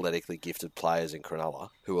 excited, athletically gifted players in Cronulla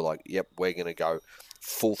who are like, "Yep, we're going to go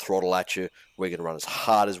full throttle at you. We're going to run as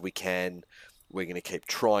hard as we can. We're going to keep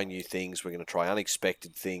trying new things. We're going to try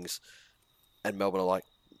unexpected things." And Melbourne are like,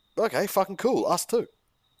 "Okay, fucking cool, us too."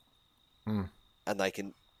 And they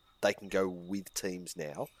can go with teams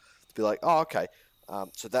now to be like, "Oh, okay,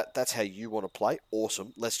 so that's how you want to play.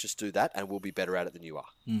 Awesome, let's just do that, and we'll be better at it than you are."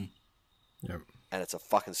 Yep. And it's a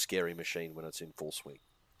fucking scary machine when it's in full swing.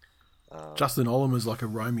 Justin Olam is like a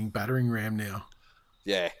roaming battering ram now.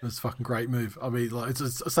 Yeah, it's a fucking great move. I mean, like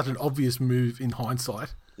it's such an obvious move in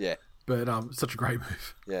hindsight. Yeah, but such a great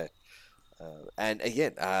move. Yeah, and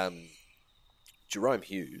again, Jerome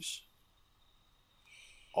Hughes,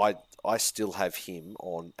 I still have him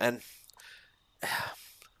on, and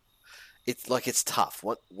it's tough.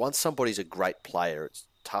 Once somebody's a great player, it's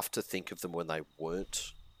tough to think of them when they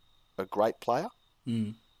weren't a great player.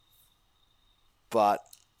 But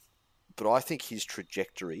I think his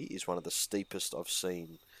trajectory is one of the steepest I've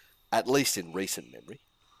seen, at least in recent memory,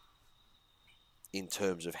 in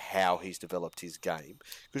terms of how he's developed his game.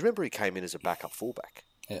 Because remember, he came in as a backup fullback.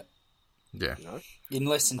 Yeah. You know? In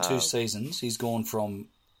less than 2 seasons, he's gone from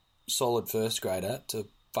solid first grader to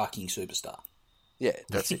fucking superstar. Yeah,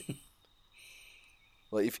 that's it.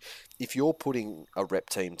 Well, if you're putting a rep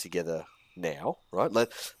team together now, right?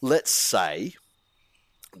 Let's say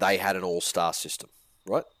they had an all-star system,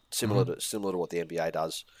 right? Similar to what the NBA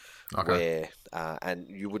does, where and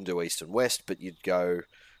you wouldn't do East and West, but you'd go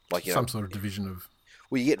like some sort of division of.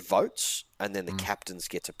 Well, you get votes, and then the captains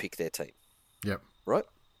get to pick their team. Yep. Right.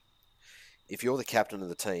 If you're the captain of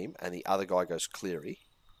the team and the other guy goes Cleary,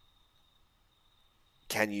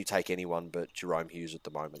 can you take anyone but Jerome Hughes at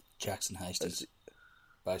the moment? Jackson Hastings,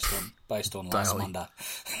 based on last Monday.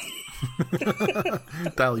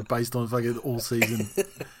 Daily based on fucking all season.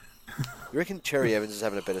 You reckon Cherry Evans is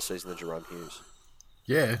having a better season than Jerome Hughes?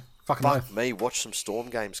 Yeah, fucking Fuck oath. me, watch some Storm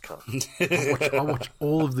games, cunt. I watch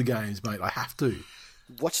all of the games, mate. I have to.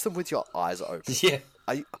 Watch them with your eyes open. Yeah.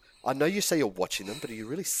 I know you say you're watching them, but are you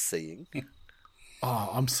really seeing? Oh,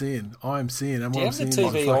 I'm seeing. And Do you what I'm have the seeing,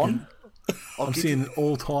 TV like, on? I'm seeing an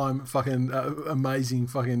all-time fucking amazing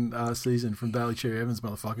fucking season from Daly Cherry Evans,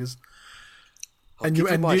 motherfuckers. And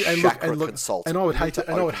give you my chakra look, consultant. and I would You hate need to,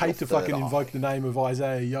 to and I would open your hate to fucking third invoke eye. the name of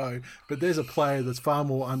Isaiah Yo, but there's a player that's far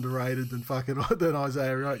more underrated than fucking than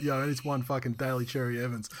Isaiah Yo, and it's one fucking Daly Cherry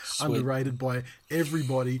Evans, underrated by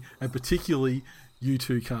everybody, and particularly you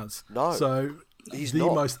two cunts. No, so he's the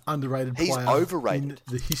not. most underrated He's player overrated. in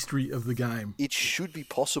the history of the game. It should be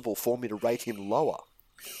possible for me to rate him lower.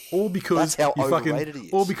 All because That's how you overrated he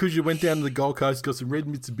is. All because you went down to the Gold Coast, got some red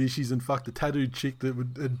Mitsubishis, and fucked a tattooed chick that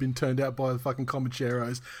had been turned out by the fucking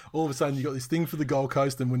Comancheros. All of a sudden, you got this thing for the Gold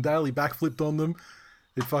Coast, and when Daly backflipped on them,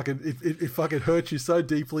 it fucking hurt you so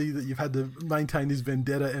deeply that you've had to maintain this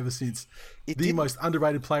vendetta ever since. Most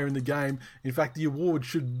underrated player in the game. In fact, the award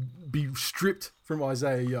should be stripped from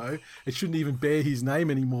Isaiah Yo. It shouldn't even bear his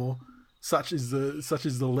name anymore. Such is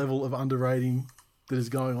the level of underrating that is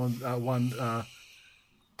going on.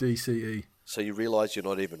 DCE. So you realise you're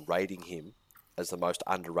not even rating him as the most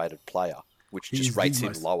underrated player, which He just is rates the him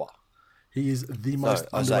most- lower. He is the most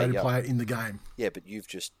Isaiah underrated Yo. player in the game. Yeah, but you've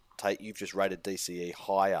just rated DCE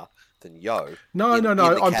higher than Yo. No. in the I'm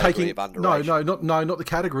category taking of underration. not the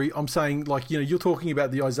category. I'm saying, like, you're talking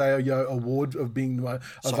about the Isaiah Yo award of being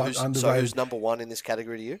underrated. So who's number one in this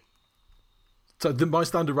category to you? So the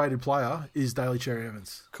most underrated player is Daly Cherry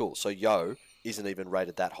Evans. Cool. So Yo isn't even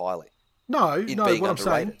rated that highly. No. being What I'm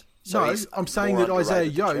saying. underrated. So No, he's I'm saying more that Isaiah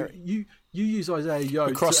underrated than Yo. Cherry. You use Isaiah Yo.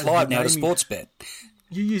 We cross as live the now to naming- sports bet.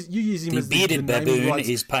 You use him The as bearded the naming baboon rights.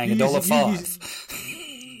 is paying You use-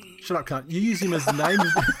 $1.05. Shut up, cunt. You use him as the name.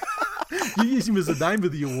 You use him as the name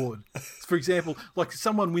of the award. For example, like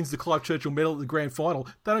someone wins the Clive Churchill Medal at the grand final,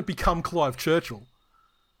 they don't become Clive Churchill.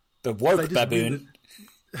 The They woke just baboon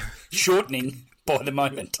shortening by the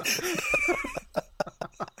moment.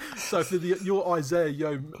 So for your Isaiah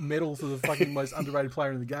Yo medal for the fucking most underrated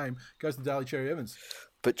player in the game goes to Daly Cherry Evans.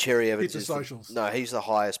 But Cherry Evans Hit the is socials. he's the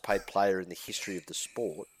highest paid player in the history of the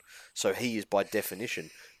sport. So he is by definition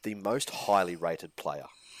the most highly rated player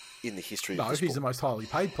in the history No, of the sport. he's the most highly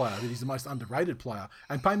paid player. But he's the most underrated player,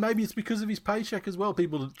 and maybe it's because of his paycheck as well.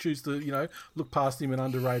 People choose to look past him and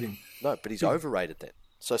underrate him. No, but he's overrated then.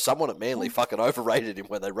 So someone at Manly fucking overrated him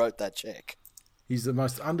when they wrote that check. He's the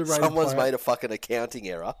most underrated. Someone's player. made a fucking accounting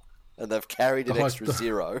error, and they've carried an The extra highest-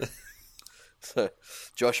 zero. So,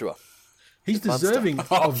 Joshua, He's Munster. deserving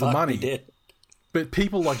Oh, of the fuck, money, we did. but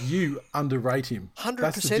people like you underrate him.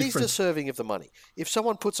 100% he's difference. deserving of the money. If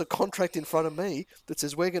someone puts a contract in front of me that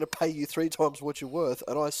says we're going to pay you 3 times what you're worth,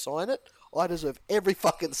 and I sign it, I deserve every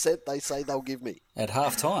fucking cent they say they'll give me. At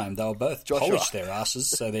half time, they were both Joshua. polished their asses,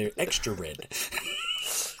 so they're extra red.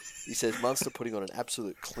 He says Munster putting on an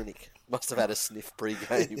absolute clinic. Must have had a sniff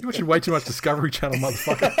pre-game. You're watching way too much Discovery Channel,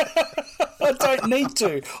 motherfucker. I don't need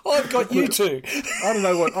to. I've got you two. I don't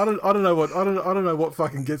know what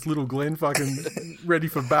fucking gets little Glenn fucking ready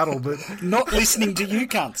for battle, but Not listening to you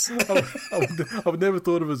cunts. I would never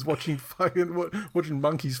thought of us watching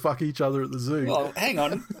monkeys fuck each other at the zoo. Well, hang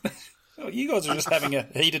on. You guys are just having a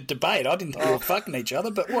heated debate. I didn't think we were fucking each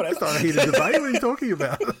other, but It's not whatever. a heated debate. What are you talking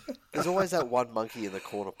about? There's always that one monkey in the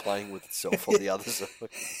corner playing with itself on the other side.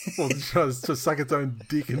 Well, it tries to suck its own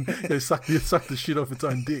dick and suck the shit off its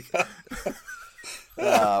own dick.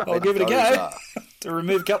 I'll give it a go to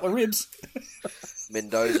remove a couple of ribs.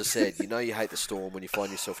 Mendoza said, "You know you hate the Storm when you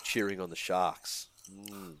find yourself cheering on the Sharks."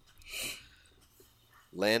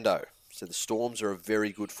 Lando said, "The Storms are a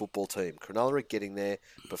very good football team. Cronulla are getting there,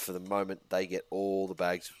 but for the moment they get all the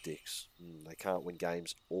bags of dicks. They can't win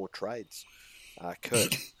games or trades."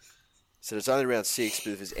 Kurt said, "It's only round 6,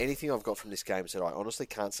 but if there's anything I've got from this game, said I honestly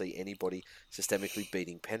can't see anybody systemically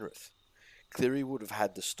beating Penrith. Cleary would have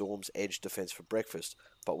had the Storm's edge defence for breakfast,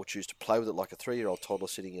 but would choose to play with it like a 3-year-old toddler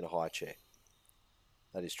sitting in a high chair."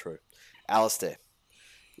 That is true. Alistair,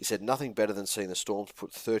 he said, "Nothing better than seeing the Storms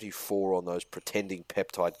put 34 on those pretending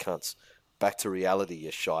peptide cunts. Back to reality,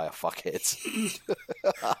 you Shire fuckheads."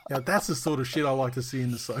 Now that's the sort of shit I like to see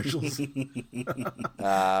in the socials.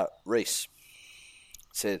 Reese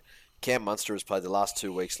said, "Cam Munster has played the last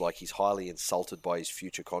 2 weeks like he's highly insulted by his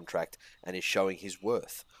future contract and is showing his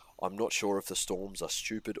worth. I'm not sure if the Storms are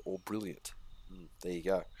stupid or brilliant." There you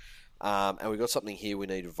go. And we've got something here we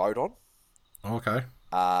need to vote on. Okay.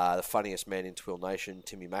 The funniest man in Twill Nation,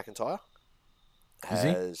 Timmy McIntyre,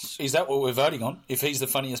 has... Is that what we're voting on? If he's the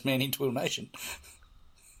funniest man in Twill Nation?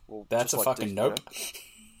 Well, That's just a fucking Dick, nope.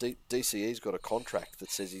 DCE's got a contract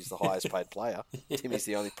that says he's the highest paid player. Timmy's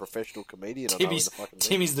the only professional comedian I know in the fucking league.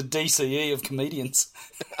 Timmy's the DCE of comedians.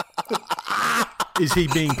 Is he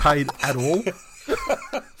being paid at all?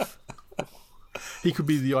 He could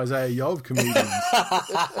be the Isaiah Yo of comedians,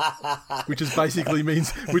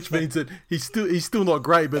 which means that he's still not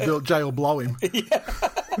great, but Jay will blow him.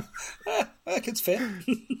 I think it's fair.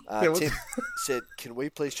 Tim said, "Can we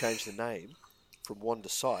please change the name from Wanda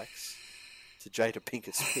Sykes to Jada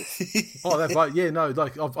Pinkett Smith?" Oh, that's right. Yeah, no,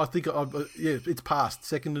 like I think it's passed,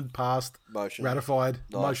 seconded, passed, Motion. ratified.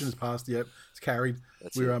 Nice. Motion is passed. Yep, it's carried.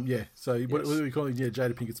 That's We're it. yeah. So Yes. what do we call it? Yeah,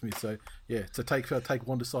 Jada Pinkett Smith. So yeah, so take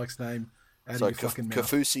Wanda Sykes' name out So of your fucking mouth.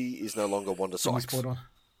 Kafusi is no longer Wanda Bring your Sykes. spot on.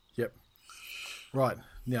 Yep. Right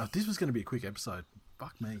now, this was going to be a quick episode.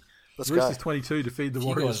 Fuck me. Let's Roosters go. 22 defeat the You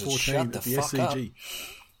Warriors guys just 14 shut at the the fuck SCG.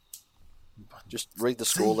 Just read the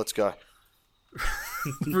score. Let's go.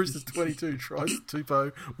 Roosters 22 tries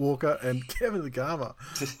Tupou, Walker, and Kevin Nagama.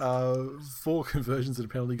 4 conversions and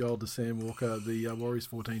a penalty goal to Sam Walker. The Warriors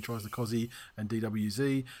 14 tries to Cozzy and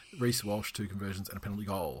DWZ. Reece Walsh 2 conversions and a penalty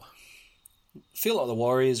goal. I feel like the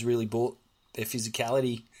Warriors really brought their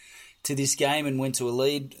physicality to this game and went to a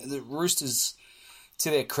lead. The Roosters, to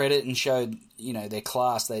their credit, and showed their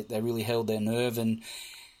class. They really held their nerve and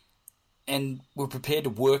were prepared to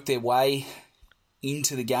work their way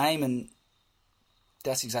into the game, and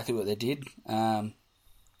that's exactly what they did. I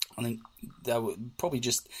think they were probably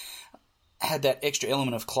just had that extra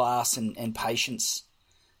element of class and patience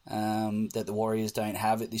that the Warriors don't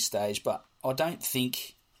have at this stage. But I don't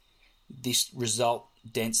think this result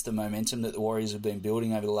dents the momentum that the Warriors have been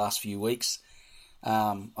building over the last few weeks.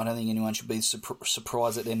 I don't think anyone should be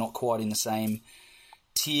surprised that they're not quite in the same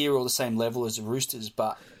tier or the same level as the Roosters,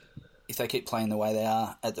 but if they keep playing the way they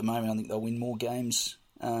are at the moment, I think they'll win more games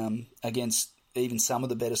against even some of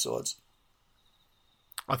the better sides.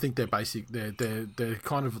 I think they're they're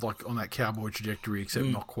kind of like on that Cowboy trajectory, except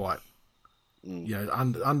not quite.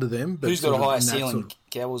 Under them. But who's got a sort of higher in that ceiling, sort of-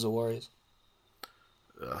 Cowboys or Warriors?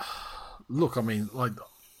 Look, I mean, like,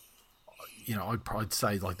 I'd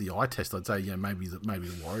say like the eye test. I'd say maybe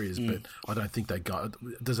the Warriors, but I don't think they go.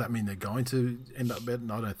 Does that mean they're going to end up better?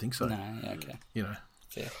 No, I don't think so. No, okay.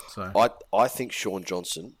 Fair. So I think Sean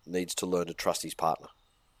Johnson needs to learn to trust his partner.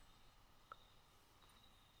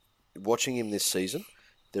 Watching him this season,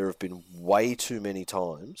 there have been way too many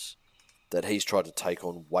times that he's tried to take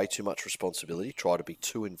on way too much responsibility, try to be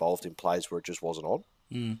too involved in plays where it just wasn't on,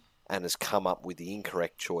 and has come up with the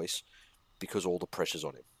incorrect choice because all the pressure's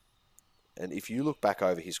on him. And if you look back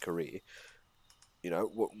over his career,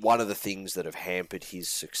 one of the things that have hampered his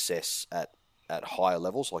success at higher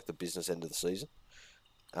levels, like the business end of the season,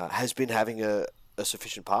 has been having a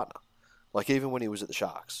sufficient partner. Like even when he was at the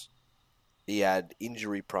Sharks, he had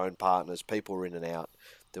injury-prone partners, people were in and out.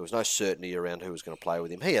 There was no certainty around who was going to play with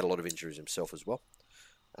him. He had a lot of injuries himself as well.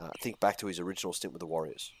 Think back to his original stint with the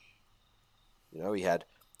Warriors. He had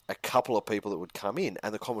a couple of people that would come in,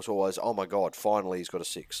 and the comments were always, "Oh my God, finally he's got a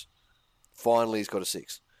 6. Finally he's got a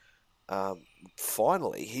 6."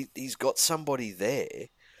 Finally, he's got somebody there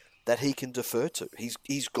that he can defer to.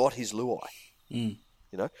 He's got his Luai,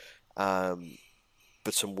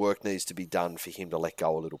 but some work needs to be done for him to let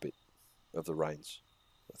go a little bit of the reins,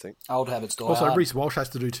 I think. Old habits die also, hard. Reece Walsh has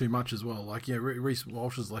to do too much as well. Like, Reece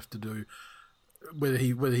Walsh is left to do whether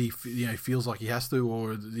he feels like he has to,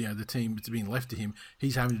 or the team it's being left to him.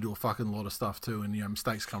 He's having to do a fucking lot of stuff too, and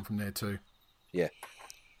mistakes come from there too. Yeah.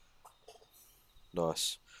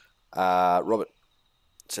 Nice. Robert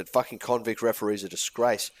said, "Fucking convict referees a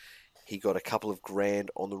disgrace." He got a couple of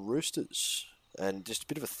grand on the Roosters. And just a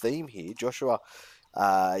bit of a theme here. Joshua,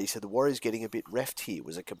 he said, "The Warriors getting a bit reffed here. It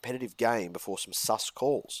was a competitive game before some sus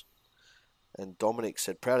calls." And Dominic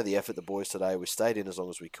said, "Proud of the effort the boys today. We stayed in as long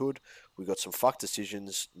as we could. We got some fucked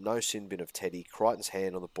decisions. No sin bin of Teddy. Crichton's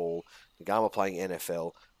hand on the ball. Nagama playing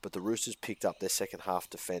NFL. But the Roosters picked up their second half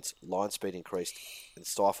defence. Line speed increased and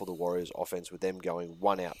stifled the Warriors' offence with them going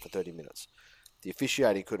 1 out for 30 minutes. The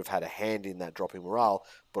officiating could have had a hand in that dropping morale,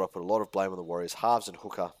 but I put a lot of blame on the Warriors' halves and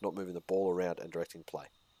hooker not moving the ball around and directing play."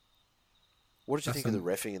 What did you think of the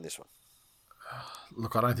reffing in this one?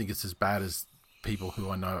 Look, I don't think it's as bad as people who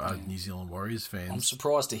I know are New Zealand Warriors fans. I'm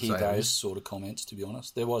surprised to hear say it those is. sort of comments, to be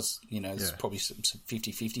honest. There was, there's Yeah. probably some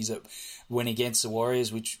 50-50s that went against the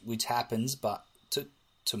Warriors, which happens, but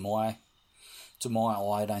to my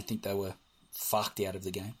eye, I don't think they were fucked out of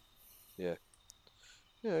the game. Yeah.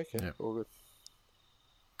 Yeah, okay. Yeah. All good.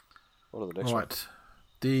 On to the next All one. right.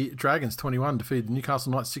 The Dragons 21 defeated the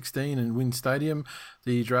Newcastle Knights 16 in Wynn Stadium.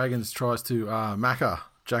 The Dragons tries to Macca,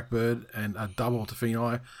 Jack Bird, and a double to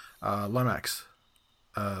Finai. Lomax,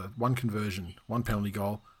 1 conversion, 1 penalty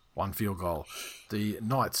goal, 1 field goal. The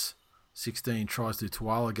Knights, 16 tries to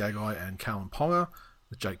Tuala Gagai and Callum Ponga,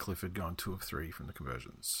 with Jake Clifford going 2 of 3 from the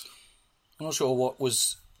conversions. I'm not sure what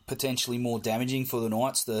was potentially more damaging for the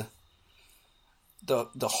Knights, the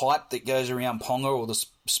hype that goes around Ponga or the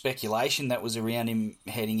speculation that was around him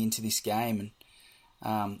heading into this game.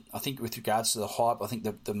 And I think with regards to the hype, I think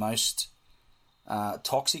the most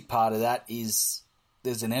toxic part of that is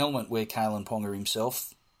there's an element where Kalen Ponga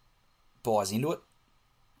himself buys into it,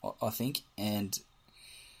 I think, and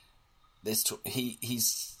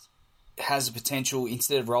he's has a potential,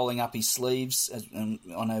 instead of rolling up his sleeves, and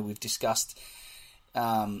I know we've discussed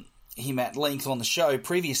him at length on the show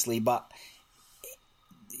previously, but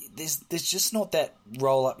there's just not that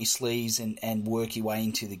roll up your sleeves and work your way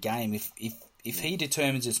into the game. If he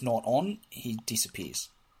determines it's not on, he disappears,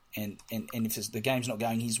 and if the game's not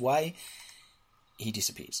going his way, he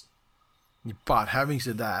disappears. But having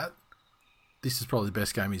said that, this is probably the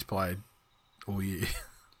best game he's played all year.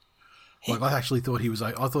 I actually thought he was.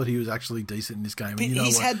 I thought he was actually decent in this game. But and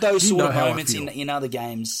he's had those sort of moments in other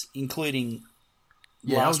games, including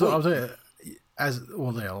last week.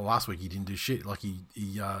 Last week he didn't do shit. Like he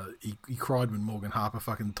cried when Morgan Harper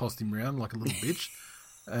fucking tossed him around like a little bitch,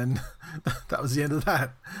 and that was the end of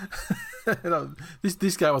that.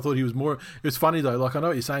 This game, I thought he was more. It was funny though. Like I know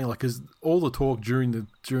what you're saying. Like because all the talk during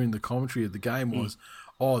the commentary of the game was,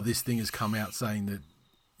 this thing has come out saying that,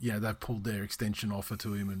 they've pulled their extension offer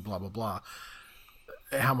to him and blah blah blah.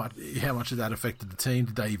 How much of that affected the team?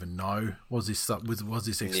 Did they even know? Was this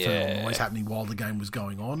external noise happening while the game was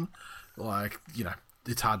going on?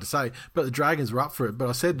 It's hard to say. But the Dragons were up for it. But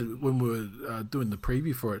I said when we were doing the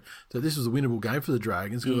preview for it that this was a winnable game for the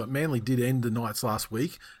Dragons. Because Manly did end the Knights last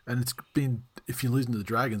week, and it's been, if you're losing to the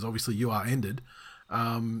Dragons, obviously you are ended.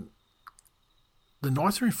 The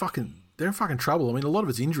Knights are in fucking trouble. I mean, a lot of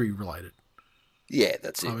it's injury related. Yeah,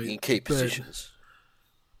 that's it. In key positions.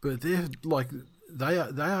 Mm. But they're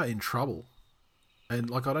they are in trouble,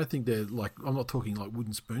 and I don't think they're I'm not talking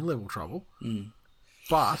wooden spoon level trouble. Mm.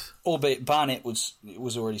 But albeit Barnett was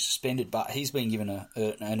already suspended, but he's been given an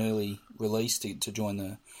early release to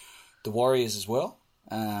join the Warriors as well.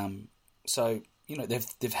 So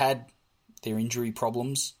they've had their injury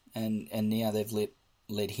problems, and now they've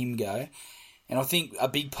let him go. And I think a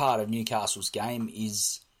big part of Newcastle's game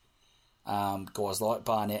is guys like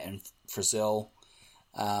Barnett and Frizzell,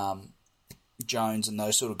 Jones and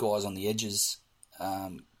those sort of guys on the edges,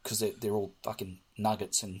 because they're all fucking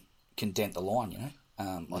nuggets and can dent the line,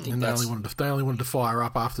 I think they only wanted to fire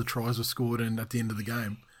up after tries were scored and at the end of the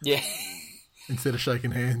game. Yeah. Instead of shaking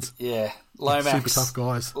hands. Yeah. Lomax. Super tough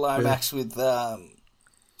guys. Lomax with, I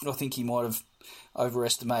think he might have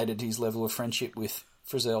overestimated his level of friendship with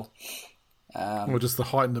Frizzell. Or just the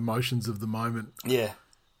heightened emotions of the moment. Yeah.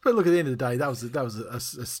 But look, at the end of the day, that was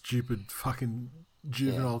a stupid fucking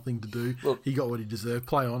juvenile thing to do. Look, he got what he deserved.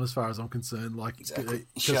 Play on, as far as I'm concerned. Exactly.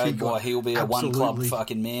 Showed why he'll be a one-club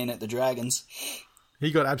fucking man at the Dragons. He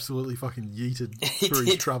got absolutely fucking yeeted through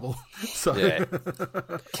his trouble. So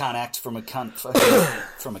can't act from a cunt,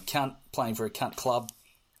 playing for a cunt club,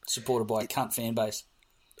 supported by a cunt fan base.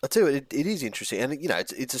 I tell you, it is interesting, and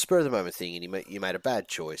it's a spur of the moment thing, and you made a bad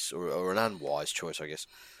choice or an unwise choice, I guess.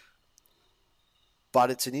 But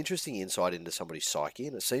it's an interesting insight into somebody's psyche,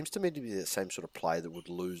 and it seems to me to be the same sort of player that would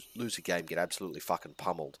lose a game, get absolutely fucking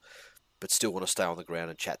pummeled, but still want to stay on the ground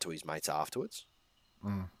and chat to his mates afterwards.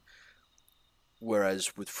 Mm.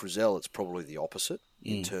 Whereas with Frizzell, it's probably the opposite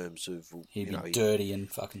in terms of he'd be dirty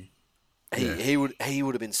and fucking. He would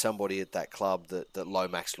have been somebody at that club that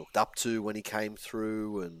Lomax looked up to when he came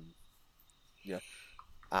through, and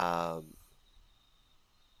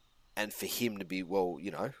and for him to be,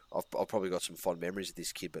 I've probably got some fond memories of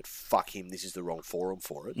this kid, but fuck him, this is the wrong forum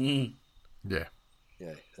for it. Mm. Yeah.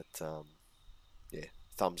 Yeah,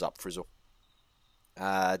 thumbs up, Frizzle.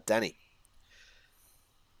 Danny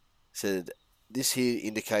said, this here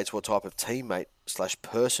indicates what type of teammate /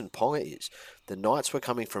 person Ponga is. The Knights were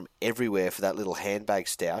coming from everywhere for that little handbag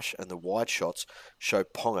stoush, and the wide shots show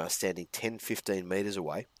Ponga standing 10-15 metres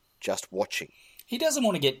away, just watching. He doesn't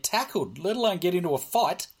want to get tackled, let alone get into a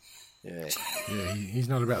fight. Yeah. Yeah, he's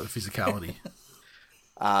not about the physicality.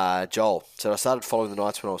 Joel said, I started following the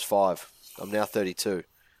Knights when I was 5. I'm now 32.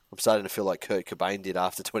 I'm starting to feel like Kurt Cobain did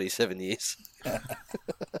after 27 years.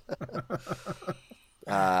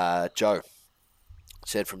 Joe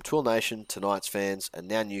said, from Twill Nation to Knights fans and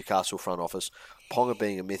now Newcastle front office, Ponga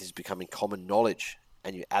being a myth is becoming common knowledge,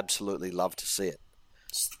 and you absolutely love to see it.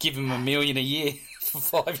 Just give him $1 million a year for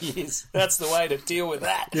 5 years. That's the way to deal with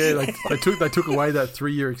that. Yeah, they took away that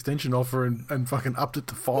 3-year extension offer and fucking upped it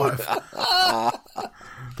to 5.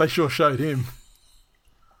 They sure showed him.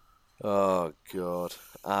 Oh, God.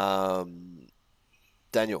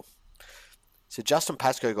 Daniel. So Justin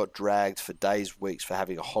Pascoe got dragged for days, weeks for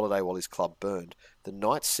having a holiday while his club burned. The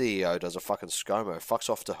Knights CEO does a fucking ScoMo, fucks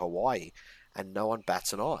off to Hawaii, and no one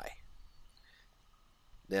bats an eye.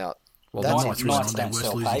 Now, Well, that's the Knights Knights were on their don't worst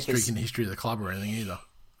sell losing papers. streak in the history of the club or anything either.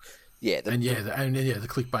 yeah, The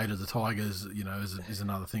clickbait of the Tigers, is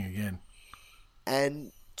another thing again.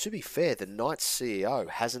 And to be fair, the Knights CEO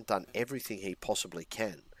hasn't done everything he possibly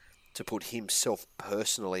can to put himself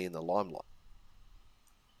personally in the limelight.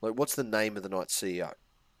 Like, what's the name of the Knights CEO?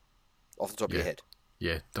 Off the top of your head.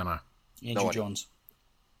 Yeah, don't know. Andrew No, Johns.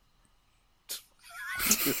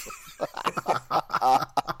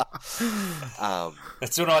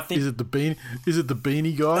 That's what I think. Is it the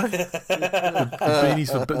beanie guy?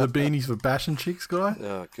 the beanies for bashing chicks guy?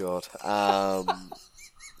 Oh, God.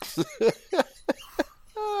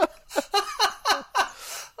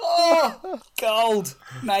 Gold,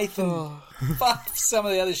 Nathan. Fuck, some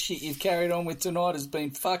of the other shit you've carried on with tonight has been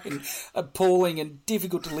fucking appalling and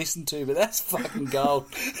difficult to listen to, but that's fucking gold.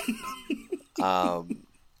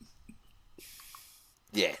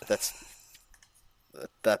 Yeah, that's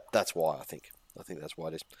why, I think. I think that's why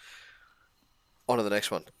it is. On to the next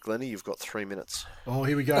one. Glennie, you've got 3 minutes. Oh,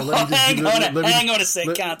 here we go. Hang on a sec,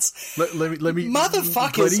 cunts. Let me,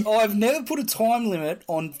 Motherfuckers, Glennie, I've never put a time limit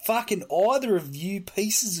on fucking either of you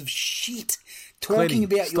pieces of shit talking Glennie,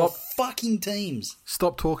 about your stop. fucking teams.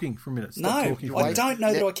 Stop talking for a minute. Stop No, talking for a I minute. don't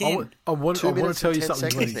know that I can. I want 2 to minutes tell and you 10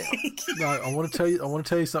 something, seconds Glennie. now. No, I want to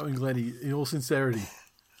tell you something, Glennie. In all sincerity,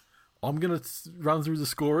 I'm going to run through the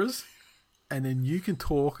scorers, and then you can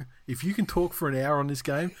talk. If you can talk for an hour on this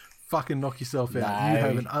game, fucking knock yourself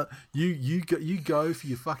out. No. You go for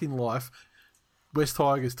your fucking life. West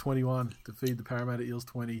Tigers 21 to feed the Parramatta Eels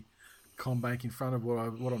 20. Combank in front of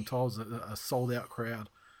what I'm told is a sold out crowd.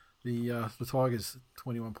 The Tigers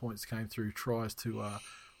 21 points came through tries to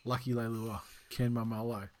Lucky Leilua, Ken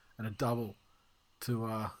Mamalo, and a double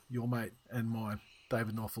to your mate and mine,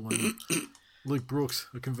 David Nofaluma. Luke Brooks,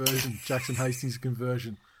 a conversion. Jackson Hastings, a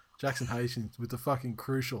conversion. Jackson Hastings with the fucking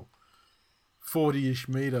crucial 40-ish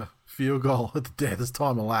metre field goal at the death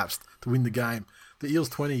time elapsed to win the game. The Eels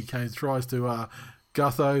 20 tries to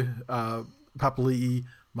Gutho, Papali'i,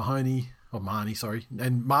 Mahoney, and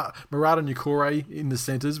Murata Nukore in the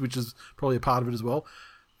centres, which is probably a part of it as well.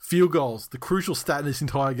 Field goals, the crucial stat in this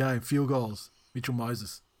entire game. Field goals. Mitchell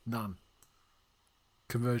Moses, none.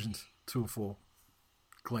 Conversions, 2 or 4.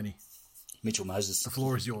 Glennie, Mitchell Moses. the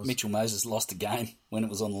floor is yours. Mitchell Moses lost a game when it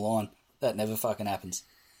was on the line. That never fucking happens.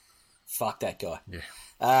 Fuck that guy.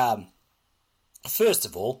 Yeah. First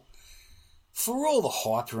of all, for all the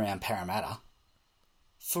hype around Parramatta,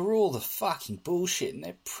 for all the fucking bullshit, and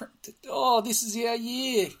this is our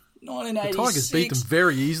year, 1986. The Tigers beat them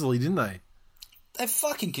very easily, didn't they? They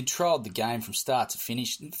fucking controlled the game from start to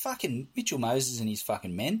finish. And fucking Mitchell Moses and his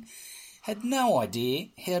fucking men had no idea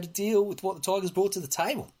how to deal with what the Tigers brought to the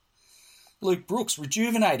table. Luke Brooks,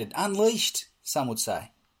 rejuvenated, unleashed, some would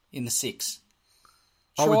say, in the 6.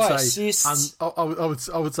 I would say assists.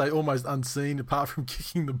 I would say almost unseen, apart from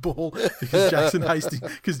kicking the ball, because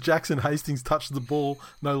Jackson Hastings touched the ball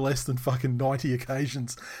no less than fucking 90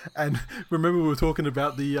 occasions. And remember, we were talking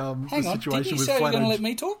about the Hang on, situation didn't you with say you were going to Flano. let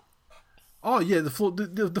me talk? Oh yeah,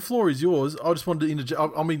 the floor is yours. I just wanted to interject.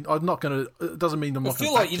 I mean, I'm not going to. It doesn't mean I'm I not going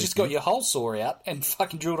feel to. like you just got your hole saw out and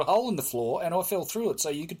fucking drilled a hole in the floor, and I fell through it so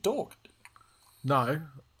you could talk. No,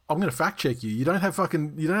 I'm going to fact check you. You don't have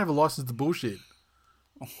a license to bullshit.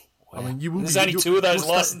 I mean, you will. There's only 2 of those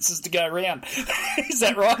licenses to go around. Is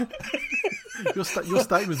that right? Your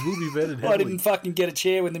statements will be vetted heavily. I didn't fucking get a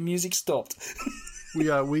chair when the music stopped. We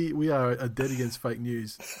are dead against fake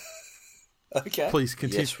news. Okay. Please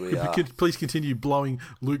continue. Yes, we are. Please continue blowing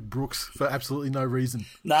Luke Brooks for absolutely no reason.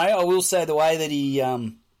 No, I will say the way that he...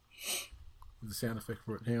 The sound effect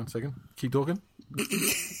for it. Hang on a second. Keep talking.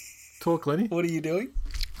 Talk, Lenny. What are you doing?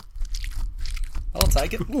 I'll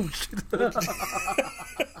take it. Oh, shit.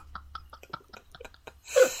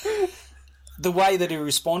 The way that he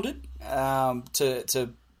responded to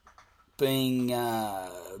being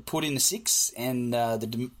put in the 6 and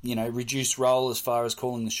the reduced role as far as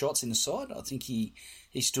calling the shots in the side, I think he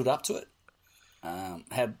stood up to it.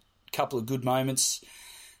 Had a couple of good moments,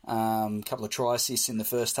 couple of try assists in the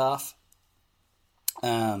first half.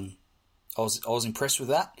 I was impressed with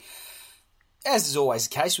that, as is always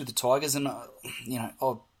the case with the Tigers, and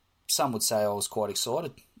some would say I was quite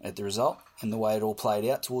excited at the result and the way it all played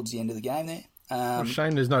out towards the end of the game there. What a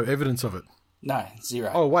shame there's no evidence of it. No,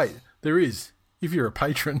 zero. Oh, wait. There is. if you're a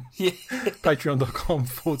patron,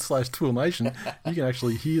 patreon.com/TwillNation, you can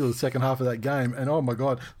actually hear the second half of that game. And oh my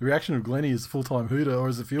God, the reaction of Glennie as a full-time hooter or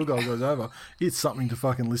as the field goal goes over, it's something to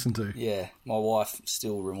fucking listen to. Yeah, my wife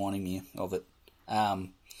still reminding me of it.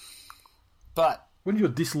 But What did your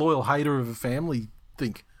disloyal hater of a family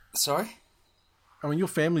think? sorry? I mean, your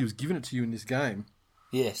family was giving it to you in this game.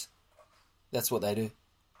 Yes, that's what they do.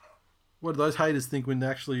 What do those haters think when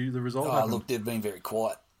actually the result Oh, happened? look, they've been very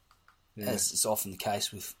quiet. Yeah. As is often the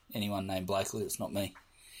case with anyone named Blakely. It's not me.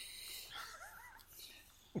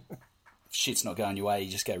 If shit's not going your way,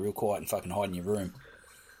 you just go real quiet and fucking hide in your room.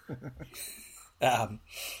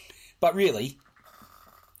 But really,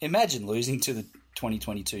 imagine losing to the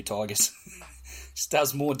 2022 Tigers. This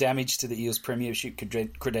does more damage to the Eels premiership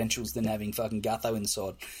credentials than having fucking Gutho in the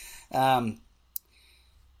side. I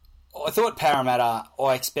thought Parramatta,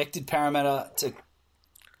 I expected Parramatta to,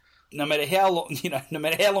 no matter how long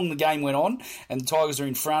the game went on, and the Tigers are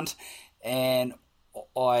in front, and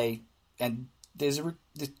there's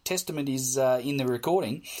the testament is in the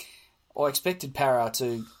recording. I expected Parra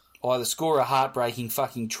to either score a heartbreaking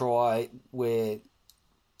fucking try where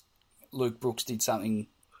Luke Brooks did something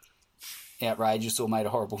outrageous or made a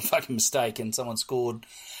horrible fucking mistake and someone scored,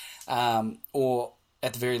 or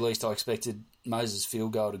at the very least I expected Moses'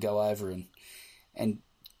 field goal to go over and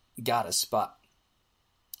gut us, but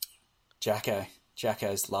Jacko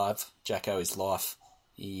is live. Jacko is life.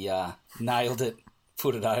 He nailed it,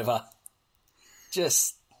 put it over.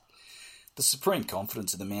 Just the supreme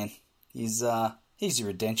confidence of the man. He's a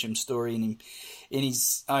redemption story in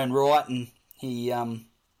his own right, and he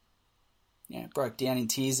broke down in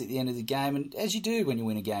tears at the end of the game, and as you do when you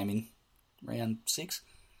win a game in round 6.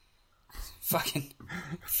 Fucking.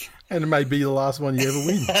 And it may be the last one you ever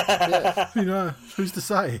win. Yeah. Who knows? Who's to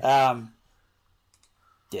say?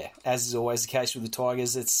 Yeah, as is always the case with the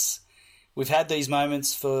Tigers, we've had these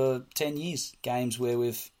moments for 10 years. Games where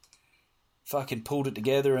we've fucking pulled it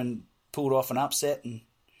together and pulled off an upset, and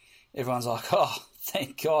everyone's like, oh,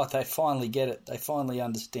 thank God, they finally get it. They finally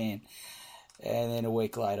understand. And then a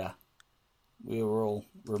week later, we were all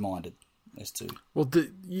reminded as to... Well,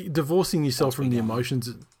 divorcing yourself from the emotions...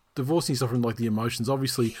 Divorcing yourself from, like, the emotions,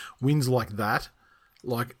 obviously wins like that,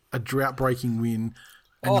 like a drought-breaking win,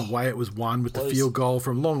 and the way it was won with the field goal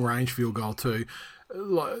from long-range field goal too,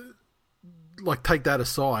 like take that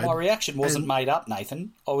aside. My reaction wasn't made up,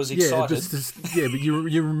 Nathan. I was excited. But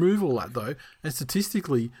you remove all that though, and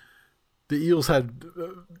statistically, the Eels had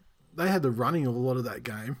the running of a lot of that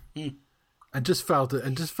game, and just failed.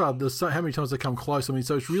 There's how many times they come close. I mean,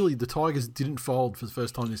 so it's really the Tigers didn't fold for the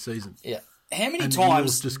first time this season. Yeah. How many and times the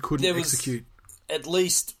Eels just couldn't execute? At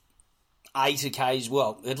least 8 occasions,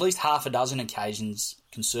 well, at least half a dozen occasions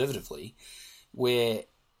conservatively, where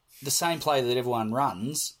the same play that everyone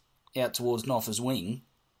runs out towards Noffa's wing,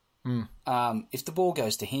 if the ball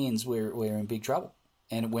goes to hands, we're in big trouble.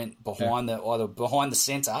 And it went behind either behind the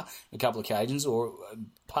centre a couple of occasions, or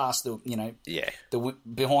past behind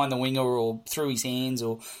the winger, or through his hands,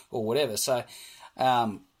 or whatever. So,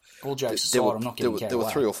 all jokes aside, I'm not getting carried away. There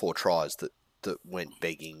were 3 or 4 tries that went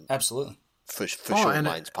begging. Absolutely. For Sean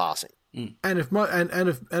Lane's passing. And if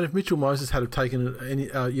Mitchell Moses had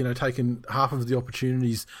taken half of the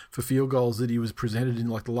opportunities for field goals that he was presented in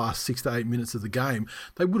like the last 6 to 8 minutes of the game,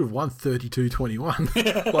 they would have won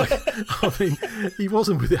 32-21. Like, I mean, he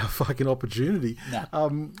wasn't without fucking opportunity.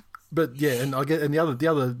 No. But yeah, and the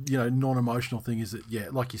other non-emotional thing is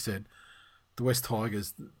that like you said, the West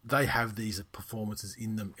Tigers, they have these performances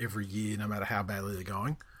in them every year, no matter how badly they're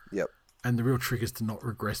going. Yep. And the real trick is to not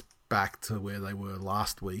regress back to where they were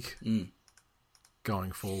last week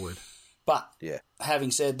going forward. But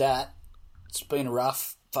having said that, it's been a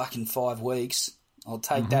rough fucking 5 weeks. I'll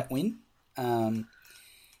take that win.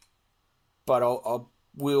 But I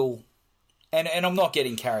will, and I'm not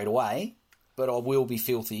getting carried away, but I will be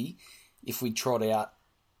filthy if we trot out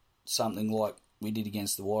something like we did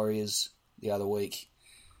against the Warriors the other week,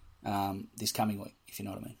 this coming week, if you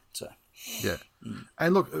know what I mean. So yeah,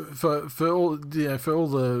 and look, for all the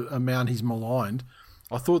amount he's maligned,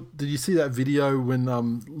 I thought, did you see that video when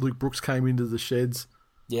Luke Brooks came into the sheds?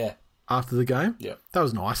 Yeah. After the game? Yeah. That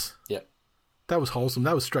was nice. Yeah. That was wholesome.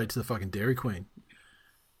 That was straight to the fucking Dairy Queen.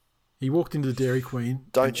 He walked into the Dairy Queen.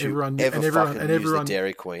 Don't you ever use the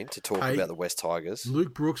Dairy Queen to talk about the West Tigers.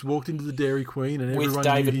 Luke Brooks walked into the Dairy Queen and everyone with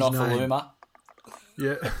David knew his name. Nofaluma.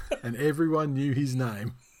 Yeah, and everyone knew his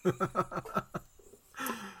name.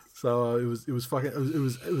 So it was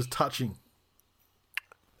touching.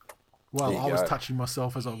 Well, I was touching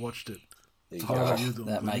myself as I watched it.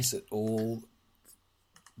 That makes it all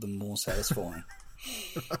the more satisfying.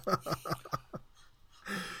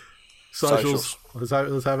 Socials.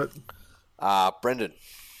 Let's have it. Brendan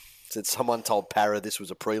said someone told Parra this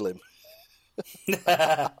was a prelim.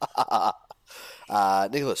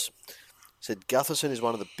 Nicholas said Gutherson is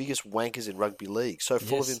one of the biggest wankers in rugby league. So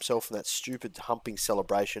full of himself and that stupid humping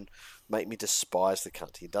celebration make me despise the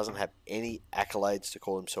cunt. He doesn't have any accolades to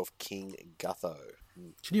call himself King Gutho.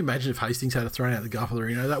 Can you imagine if Hastings had thrown out the Guffer?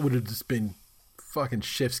 You know, that would have just been fucking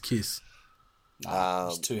chef's kiss.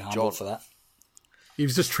 He's too humble for that. He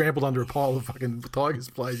was just trampled under a pile of fucking Tigers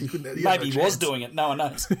players. Maybe he was doing it. No one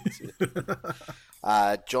knows.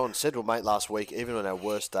 John said, well, mate, last week, even on our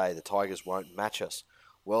worst day, the Tigers won't match us.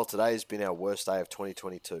 Well, today has been our worst day of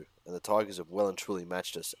 2022, and the Tigers have well and truly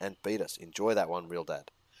matched us and beat us. Enjoy that one, real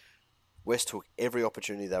dad. West took every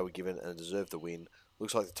opportunity they were given and deserved the win.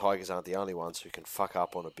 Looks like the Tigers aren't the only ones who can fuck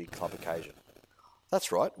up on a big club occasion.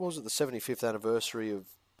 That's right. What was it, the 75th anniversary of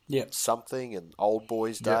something and Old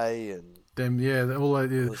Boys Day and all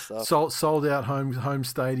that sold out home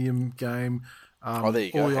stadium game. There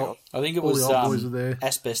you go. I think it was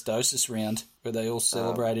Asbestosis round where they all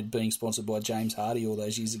celebrated being sponsored by James Hardy all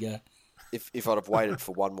those years ago. If I'd have waited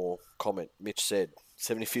for one more comment, Mitch said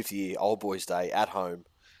 75th year Old Boys Day at home,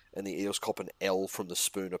 and the Eels cop an L from the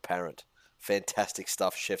spoon apparent. Fantastic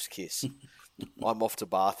stuff, chef's kiss. I'm off to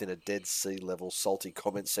bath in a Dead Sea level salty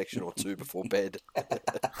comment section or two before bed.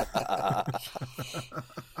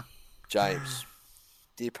 James,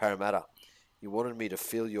 dear Parramatta, you wanted me to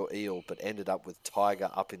feel your eel, but ended up with Tiger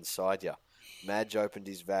up inside ya. Madge opened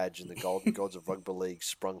his vag, and the golden gods of rugby league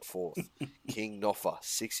sprung forth. King Noffa,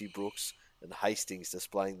 Sixie Brooks, and Hastings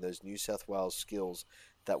displaying those New South Wales skills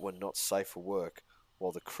that were not safe for work,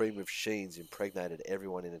 while the cream of Sheens impregnated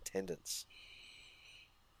everyone in attendance.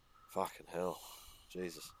 Fucking hell.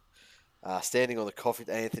 Jesus. Standing on the coffee...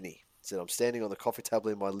 Anthony said, I'm standing on the coffee table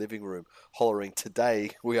in my living room, hollering,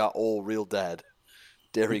 today we are all real dad.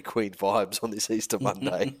 Dairy Queen vibes on this Easter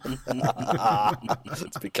Monday.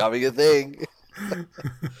 It's becoming a thing.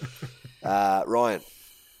 Ryan,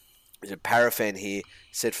 is a Parafan here,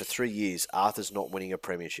 said for 3 years, Arthur's not winning a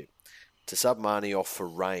premiership. To sub Marnie off for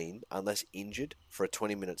rain, unless injured, for a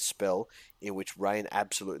 20-minute spell in which rain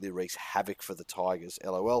absolutely wreaks havoc for the Tigers,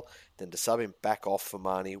 LOL, then to sub him back off for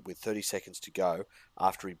Marnie with 30 seconds to go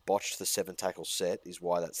after he botched the 7-tackle set is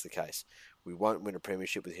why that's the case. We won't win a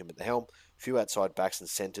premiership with him at the helm. Few outside backs and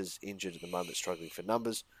centres injured at the moment, struggling for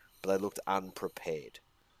numbers, but they looked unprepared.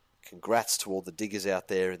 Congrats to all the diggers out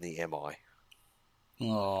there in the MI.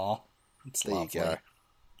 Aww, it's there lovely. You go.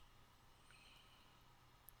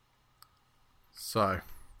 So,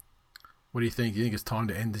 what do you think? Do you think it's time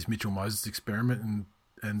to end this Mitchell Moses experiment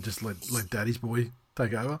and just let Daddy's boy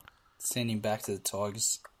take over? Send him back to the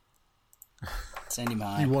Tigers. Send him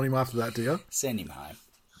home. You want him after that, do you? Send him home.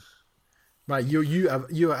 Mate, you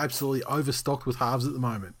are absolutely overstocked with halves at the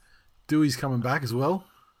moment. Dewey's coming back as well.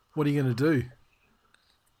 What are you going to do?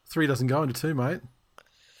 3 doesn't go into 2, mate.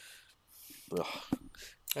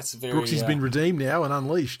 That's very... Brooksy's been redeemed now and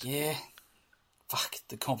unleashed. Yeah. Fuck,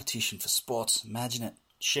 the competition for spots. Imagine it.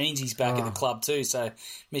 Sheensy's back at the club too, so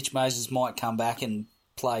Mitch Moses might come back and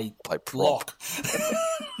play lock.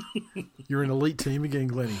 You're an elite team again,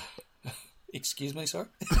 Glennie. Excuse me, sorry?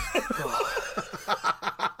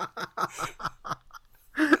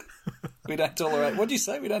 We don't tolerate... What do you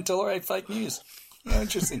say? We don't tolerate fake news. Oh,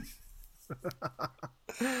 interesting.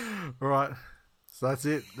 All right. So that's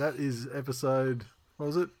it. That is episode... What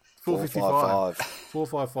was it? 455.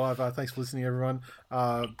 455. Thanks for listening, everyone.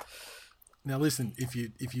 Now, listen, if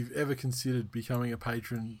you've ever considered becoming a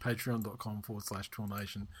patron,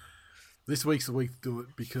 patreon.com/ToolNation, this week's the week to do it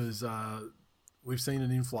because we've seen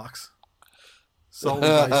an influx solely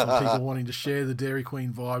based on people wanting to share the Dairy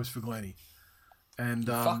Queen vibes for Glennie. And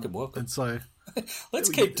fucking welcome. And so let's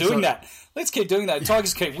keep doing that. Let's keep doing that.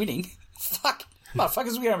 Tigers keep winning. Fuck,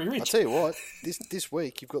 motherfuckers, we're gonna be rich. I tell you what, this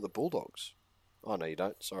week you've got the Bulldogs. Oh no, you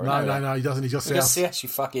don't. Sorry. No, he doesn't. He's got South. South, you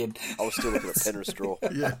fuckhead. I was still looking at Penrith Straw.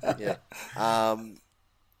 Yeah.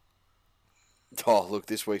 Oh, look,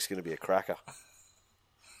 this week's going to be a cracker.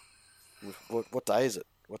 What day is it?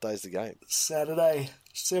 What day is the game? Saturday,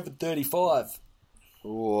 7:35.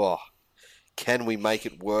 Oh, can we make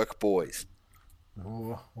it work, boys?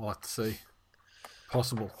 Oh, we'll have to see.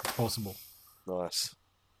 Possible. Nice.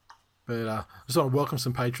 But I just want to welcome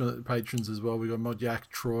some patrons as well. We got Modjak,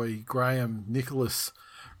 Troy, Graham, Nicholas,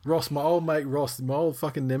 Ross, my old mate Ross, my old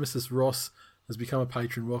fucking nemesis Ross has become a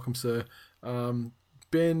patron. Welcome, sir.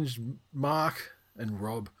 Benj, Mark, and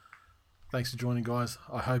Rob. Thanks for joining, guys.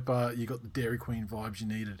 I hope you got the Dairy Queen vibes you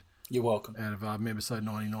needed. You're welcome. Out of episode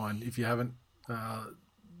 99. If you haven't,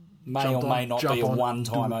 may or may not be a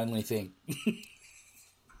one-time only thing.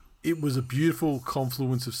 it was a beautiful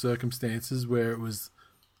confluence of circumstances where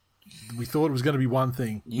we thought it was going to be one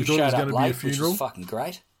thing. You we thought showed it was up going to be a late, which funeral. was fucking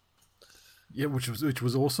great. Yeah, which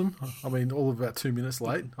was awesome. I mean, all of about 2 minutes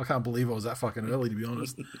late. I can't believe I was that fucking early, to be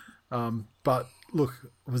honest. But look,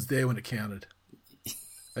 I was there when it counted.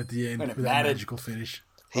 At the end, with that magical finish.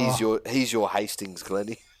 He's your Hastings,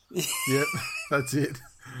 Glennie. Yep, that's it.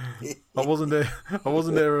 I wasn't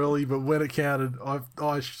there early, but when it counted,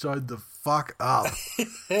 I showed the fuck up.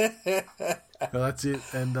 That's it,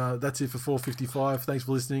 and that's it for 455. Thanks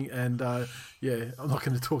for listening, and yeah, I'm not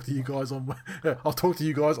going to talk to you guys on. I'll talk to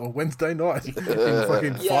you guys on Wednesday night in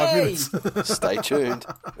fucking 5 minutes. Stay tuned.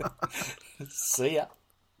 See ya.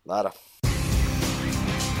 Later.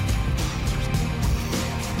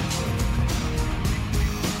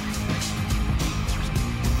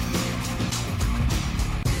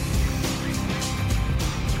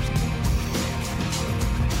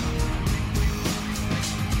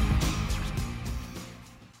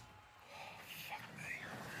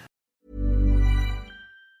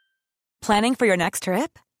 Planning for your next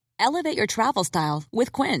trip? Elevate your travel style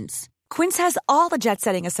with Quince. Quince has all the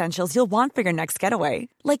jet-setting essentials you'll want for your next getaway,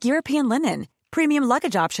 like European linen, premium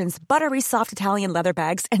luggage options, buttery soft Italian leather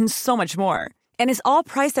bags, and so much more. And is all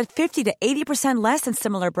priced at 50 to 80% less than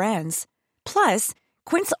similar brands. Plus,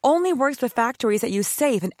 Quince only works with factories that use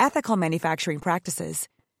safe and ethical manufacturing practices.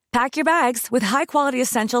 Pack your bags with high-quality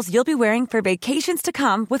essentials you'll be wearing for vacations to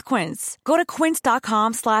come with Quince. Go to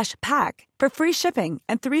quince.com/pack for free shipping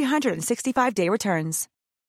and 365-day returns.